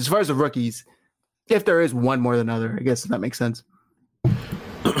defense? As far as the rookies, if there is one more than other, I guess, if that makes sense.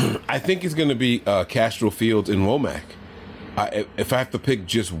 I think it's going to be Castro-Fields and Womack. If I have to pick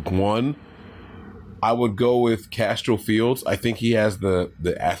just one, I would go with Castro-Fields. I think he has the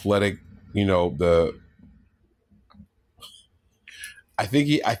athletic, I think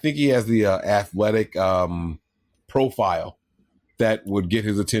he has the athletic profile that would get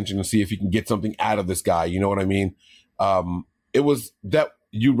his attention and see if he can get something out of this guy. You know what I mean? It was that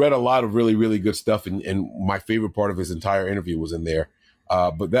you read a lot of really, really good stuff, and my favorite part of his entire interview was in there.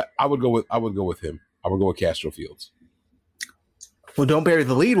 But that I would go with him. I would go with Castro-Fields. Well, don't bury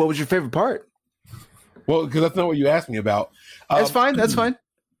the lead. What was your favorite part? Well, because that's not what you asked me about. That's fine.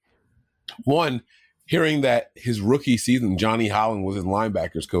 One, hearing that his rookie season, Johnny Holland was his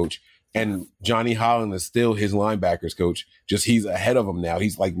linebackers coach, and Johnny Holland is still his linebackers coach. Just he's ahead of him now.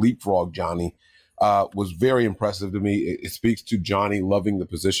 He's like leapfrog Johnny. Was very impressive to me. It speaks to Johnny loving the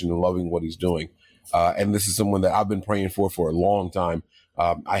position and loving what he's doing. And this is someone that I've been praying for a long time.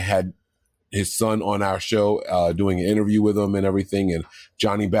 I had his son on our show doing an interview with him and everything, and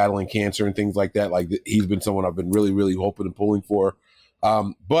Johnny battling cancer and things like that. Like, he's been someone I've been really, really hoping and pulling for.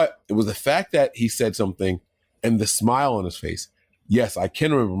 But it was the fact that he said something and the smile on his face. Yes, I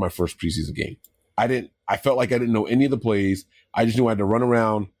can remember my first preseason game. I felt like I didn't know any of the plays. I just knew I had to run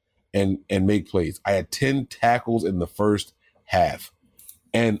around and make plays. I had 10 tackles in the first half.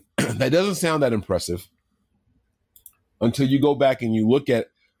 And that doesn't sound that impressive until you go back and you look at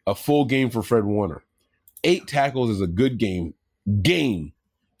a full game for Fred Warner. 8 tackles is a good game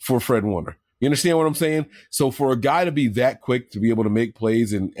for Fred Warner. You understand what I'm saying? So for a guy to be that quick, to be able to make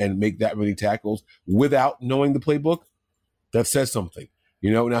plays and make that many tackles without knowing the playbook, that says something.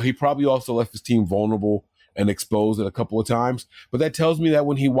 Now he probably also left his team vulnerable and exposed it a couple of times. But that tells me that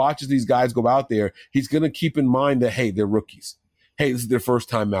when he watches these guys go out there, he's going to keep in mind that, hey, they're rookies. Hey, this is their first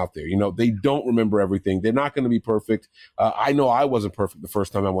time out there. They don't remember everything. They're not going to be perfect. I know I wasn't perfect the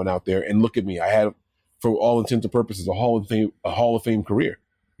first time I went out there. And look at me. I had, for all intents and purposes, a Hall of Fame career.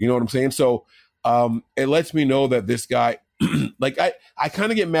 You know what I'm saying? So it lets me know that this guy, like I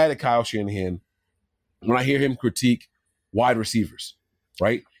kind of get mad at Kyle Shanahan when I hear him critique wide receivers,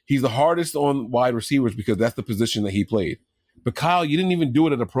 right? He's the hardest on wide receivers because that's the position that he played. But Kyle, you didn't even do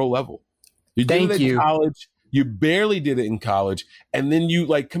it at a pro level. You did it in college. You barely did it in college. And then you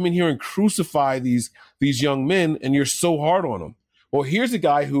come in here and crucify these young men, and you're so hard on them. Well, here's a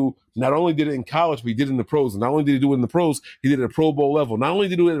guy who not only did it in college, but he did it in the pros. And not only did he do it in the pros, he did it at a Pro Bowl level. Not only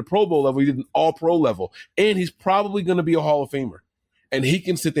did he do it at a Pro Bowl level, he did it at an all-pro level. And he's probably going to be a Hall of Famer. And he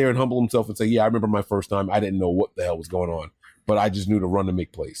can sit there and humble himself and say, yeah, I remember my first time. I didn't know what the hell was going on, but I just knew to run and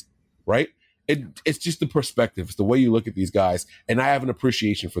make plays, right? It's just the perspective. It's the way you look at these guys. And I have an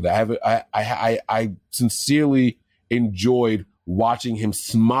appreciation for that. I sincerely enjoyed watching him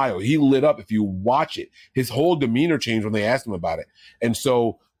smile. He lit up. If you watch it, his whole demeanor changed when they asked him about it. And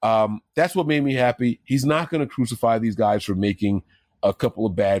so that's what made me happy. He's not going to crucify these guys for making a couple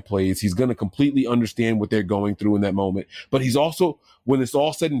of bad plays. He's going to completely understand what they're going through in that moment. But he's also, when it's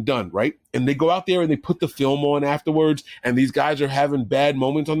all said and done, right? And they go out there and they put the film on afterwards, and these guys are having bad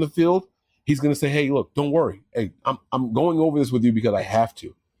moments on the field. He's going to say, hey, look, don't worry. Hey, I'm going over this with you because I have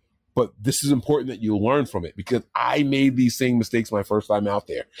to. But this is important that you learn from it because I made these same mistakes my first time out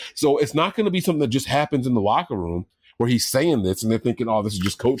there. So it's not going to be something that just happens in the locker room where he's saying this and they're thinking, oh, this is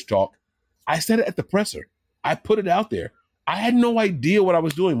just coach talk. I said it at the presser. I put it out there. I had no idea what I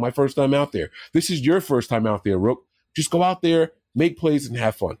was doing my first time out there. This is your first time out there, Rook. Just go out there, make plays, and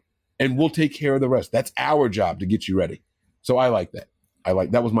have fun. And we'll take care of the rest. That's our job to get you ready. So I like that.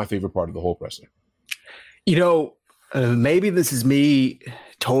 That was my favorite part of the whole presser. Maybe this is me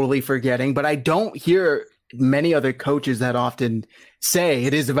totally forgetting, but I don't hear many other coaches that often say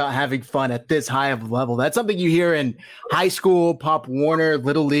it is about having fun at this high of a level. That's something you hear in high school, Pop Warner,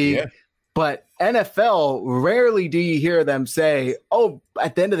 Little League, but NFL, rarely do you hear them say, oh,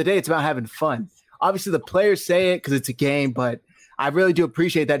 at the end of the day, it's about having fun. Obviously, the players say it because it's a game, but I really do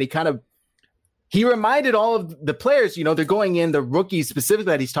appreciate that he reminded all of the players, they're going in, the rookies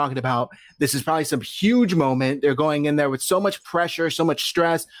specifically that he's talking about. This is probably some huge moment. They're going in there with so much pressure, so much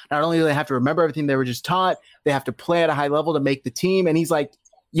stress. Not only do they have to remember everything they were just taught, they have to play at a high level to make the team. And he's like,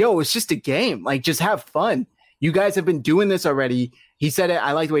 yo, it's just a game. Just have fun. You guys have been doing this already. He said it.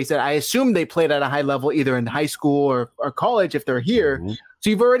 I like the way he said it. I assume they played at a high level either in high school or college if they're here. Mm-hmm. So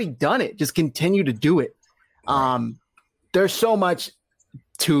you've already done it. Just continue to do it. There's so much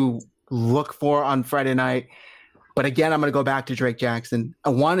to look for on Friday night. But again, I'm going to go back to Drake Jackson. I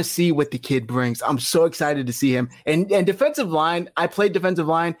want to see what the kid brings. I'm so excited to see him. And defensive line, I played defensive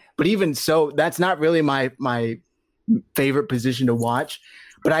line, but even so, that's not really my favorite position to watch.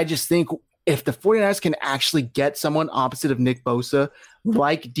 But I just think if the 49ers can actually get someone opposite of Nick Bosa,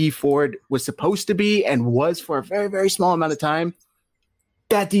 like Dee Ford was supposed to be and was for a very, very small amount of time,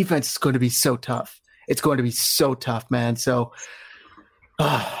 that defense is going to be so tough. It's going to be so tough, man. So, all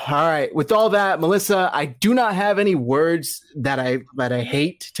right. With all that, Melissa, I do not have any words that I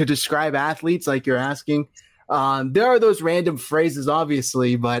hate to describe athletes like you're asking. There are those random phrases,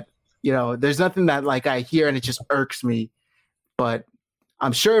 obviously, but there's nothing that I hear and it just irks me. But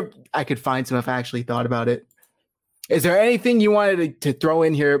I'm sure I could find some if I actually thought about it. Is there anything you wanted to throw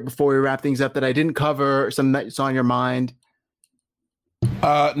in here before we wrap things up that I didn't cover, or something that's on your mind?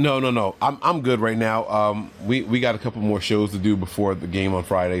 No. I'm good right now. We got a couple more shows to do before the game on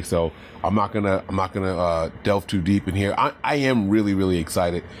Friday, so I'm not gonna delve too deep in here. I am really, really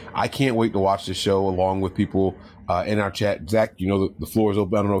excited. I can't wait to watch the show along with people in our chat. Zach, the floor is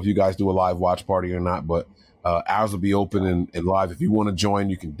open. I don't know if you guys do a live watch party or not, but ours will be open and live. If you want to join,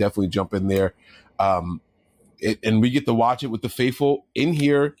 you can definitely jump in there. And we get to watch it with the faithful in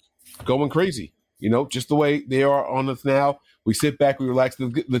here going crazy, just the way they are on us now. We sit back, we relax.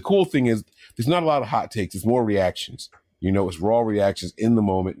 The cool thing is there's not a lot of hot takes. It's more reactions. It's raw reactions in the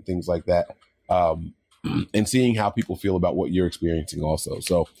moment and things like that. And seeing how people feel about what you're experiencing also.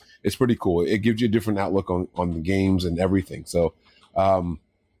 So it's pretty cool. It gives you a different outlook on the games and everything. So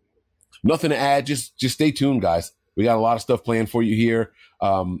nothing to add. Just stay tuned, guys. We got a lot of stuff planned for you here.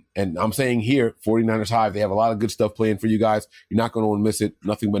 And I'm saying here, 49ers Hive, they have a lot of good stuff planned for you guys. You're not going to miss it.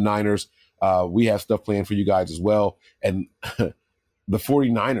 Nothing but Niners. We have stuff planned for you guys as well. And the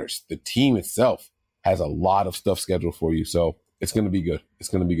 49ers, the team itself, has a lot of stuff scheduled for you. So it's going to be good. It's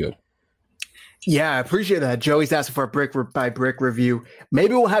going to be good. Yeah, I appreciate that. Joey's asking for a brick by brick review.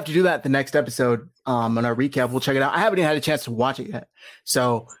 Maybe we'll have to do that the next episode on our recap. We'll check it out. I haven't even had a chance to watch it yet.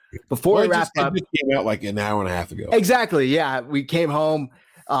 So before we wrap up, it came out like an hour and a half ago. Exactly. Yeah. We came home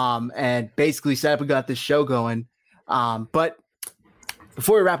and basically set up and got this show going. But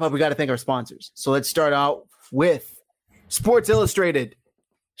before we wrap up, we got to thank our sponsors. So let's start out with Sports Illustrated.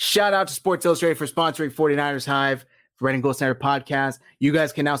 Shout out to Sports Illustrated for sponsoring 49ers Hive, Red and Gold Standard podcast. You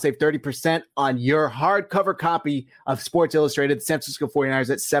guys can now save 30% on your hardcover copy of Sports Illustrated, the San Francisco 49ers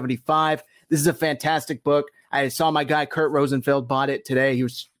at $75. This is a fantastic book. I saw my guy Kurt Rosenfeld bought it today. He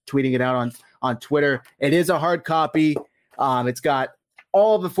was tweeting it out on Twitter. It is a hard copy. It's got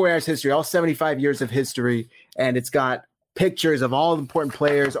all of the 49ers history, all 75 years of history, and it's got pictures of all the important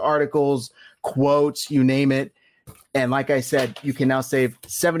players, articles, quotes, you name it. And like I said, you can now save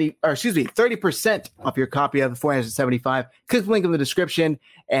 30% off your copy of the 475. Click the link in the description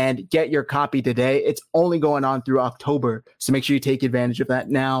and get your copy today. It's only going on through October, so make sure you take advantage of that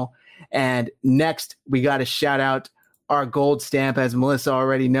now. And next, we got to shout out our gold stamp. As Melissa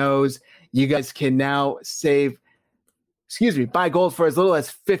already knows, you guys can now buy gold for as little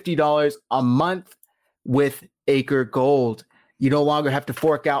as $50 a month with Acre Gold. You no longer have to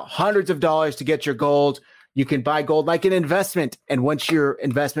fork out hundreds of dollars to get your gold. You can buy gold like an investment, and once your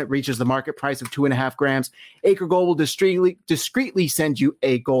investment reaches the market price of 2.5 grams, Acre Gold will discreetly send you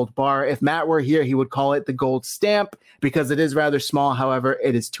a gold bar. If Matt were here, he would call it the gold stamp because it is rather small. However,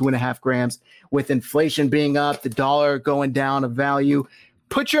 it is 2.5 grams. With inflation being up, the dollar going down of value,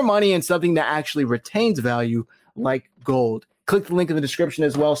 put your money in something that actually retains value like gold. Click the link in the description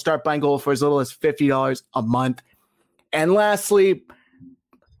as well. Start buying gold for as little as $50 a month. And lastly,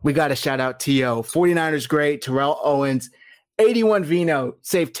 we got to shout out T.O. 49ers great, Terrell Owens, 81 Vino.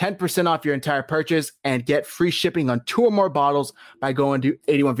 Save 10% off your entire purchase and get free shipping on 2 or more bottles by going to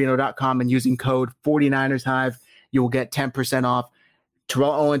 81vino.com and using code 49ers Hive. You will get 10% off.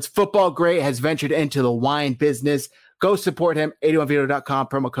 Terrell Owens, football great, has ventured into the wine business. Go support him, 81vino.com,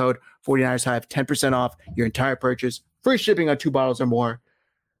 promo code 49ers Hive, 10% off your entire purchase. Free shipping on 2 bottles or more.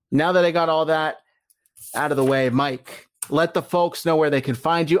 Now that I got all that out of the way, Mike, let the folks know where they can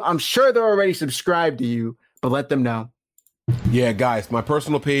find you. I'm sure they're already subscribed to you, but let them know. Yeah, guys, my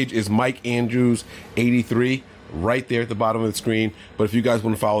personal page is Mike Andrews 83 right there at the bottom of the screen. But if you guys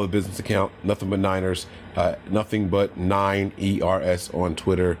want to follow the business account, Nothing But Niners, Nothing But 9 ERS on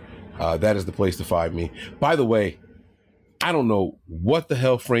Twitter, that is the place to find me. By the way, I don't know what the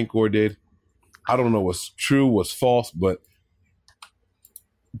hell Frank Gore did. I don't know what's true, what's false, but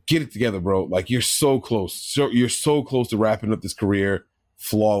get it together, bro. Like, you're so close. You're so close to wrapping up this career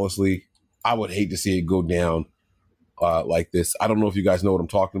flawlessly. I would hate to see it go down like this. I don't know if you guys know what I'm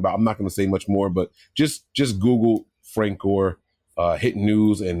talking about. I'm not going to say much more, but just Google Frank Gore, hit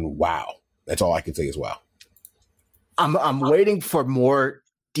news, and wow. That's all I can say is wow. I'm waiting for more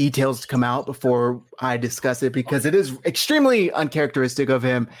details to come out before I discuss it because it is extremely uncharacteristic of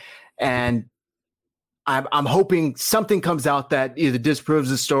him, and I'm hoping something comes out that either disproves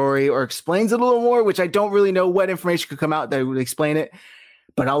the story or explains it a little more, which I don't really know what information could come out that would explain it,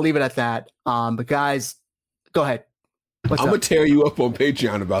 but I'll leave it at that. But guys, go ahead. I'm going to tear you up on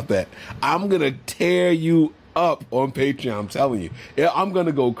Patreon about that. I'm going to tear you up on Patreon. I'm telling you. Yeah, I'm going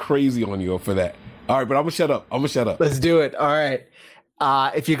to go crazy on you for that. All right, but I'm going to shut up. Let's do it. All right.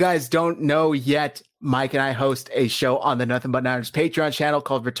 If you guys don't know yet, Mike and I host a show on the Nothing But Niners Patreon channel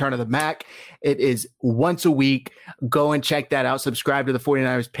called Return of the Mac. It is once a week. Go and check that out. Subscribe to the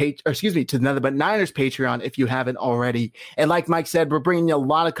 49ers to the Nothing But Niners Patreon if you haven't already. And like Mike said, we're bringing you a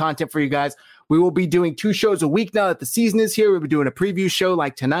lot of content for you guys. We will be doing 2 shows a week now that the season is here. We'll be doing a preview show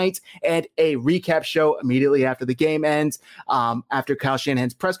like tonight and a recap show immediately after the game ends. After Kyle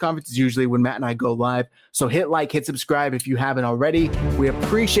Shanahan's press conference is usually when Matt and I go live. So hit like, hit subscribe if you haven't already. We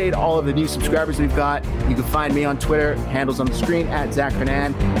appreciate all of the new subscribers we've got. You can find me on Twitter, handles on the screen at Zach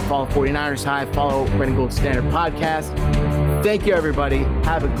Hernan. Follow 49ers Hive, follow Red and Gold Standard Podcast. Thank you, everybody.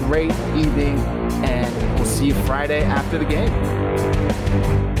 Have a great evening, and we'll see you Friday after the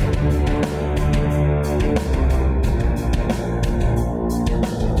game.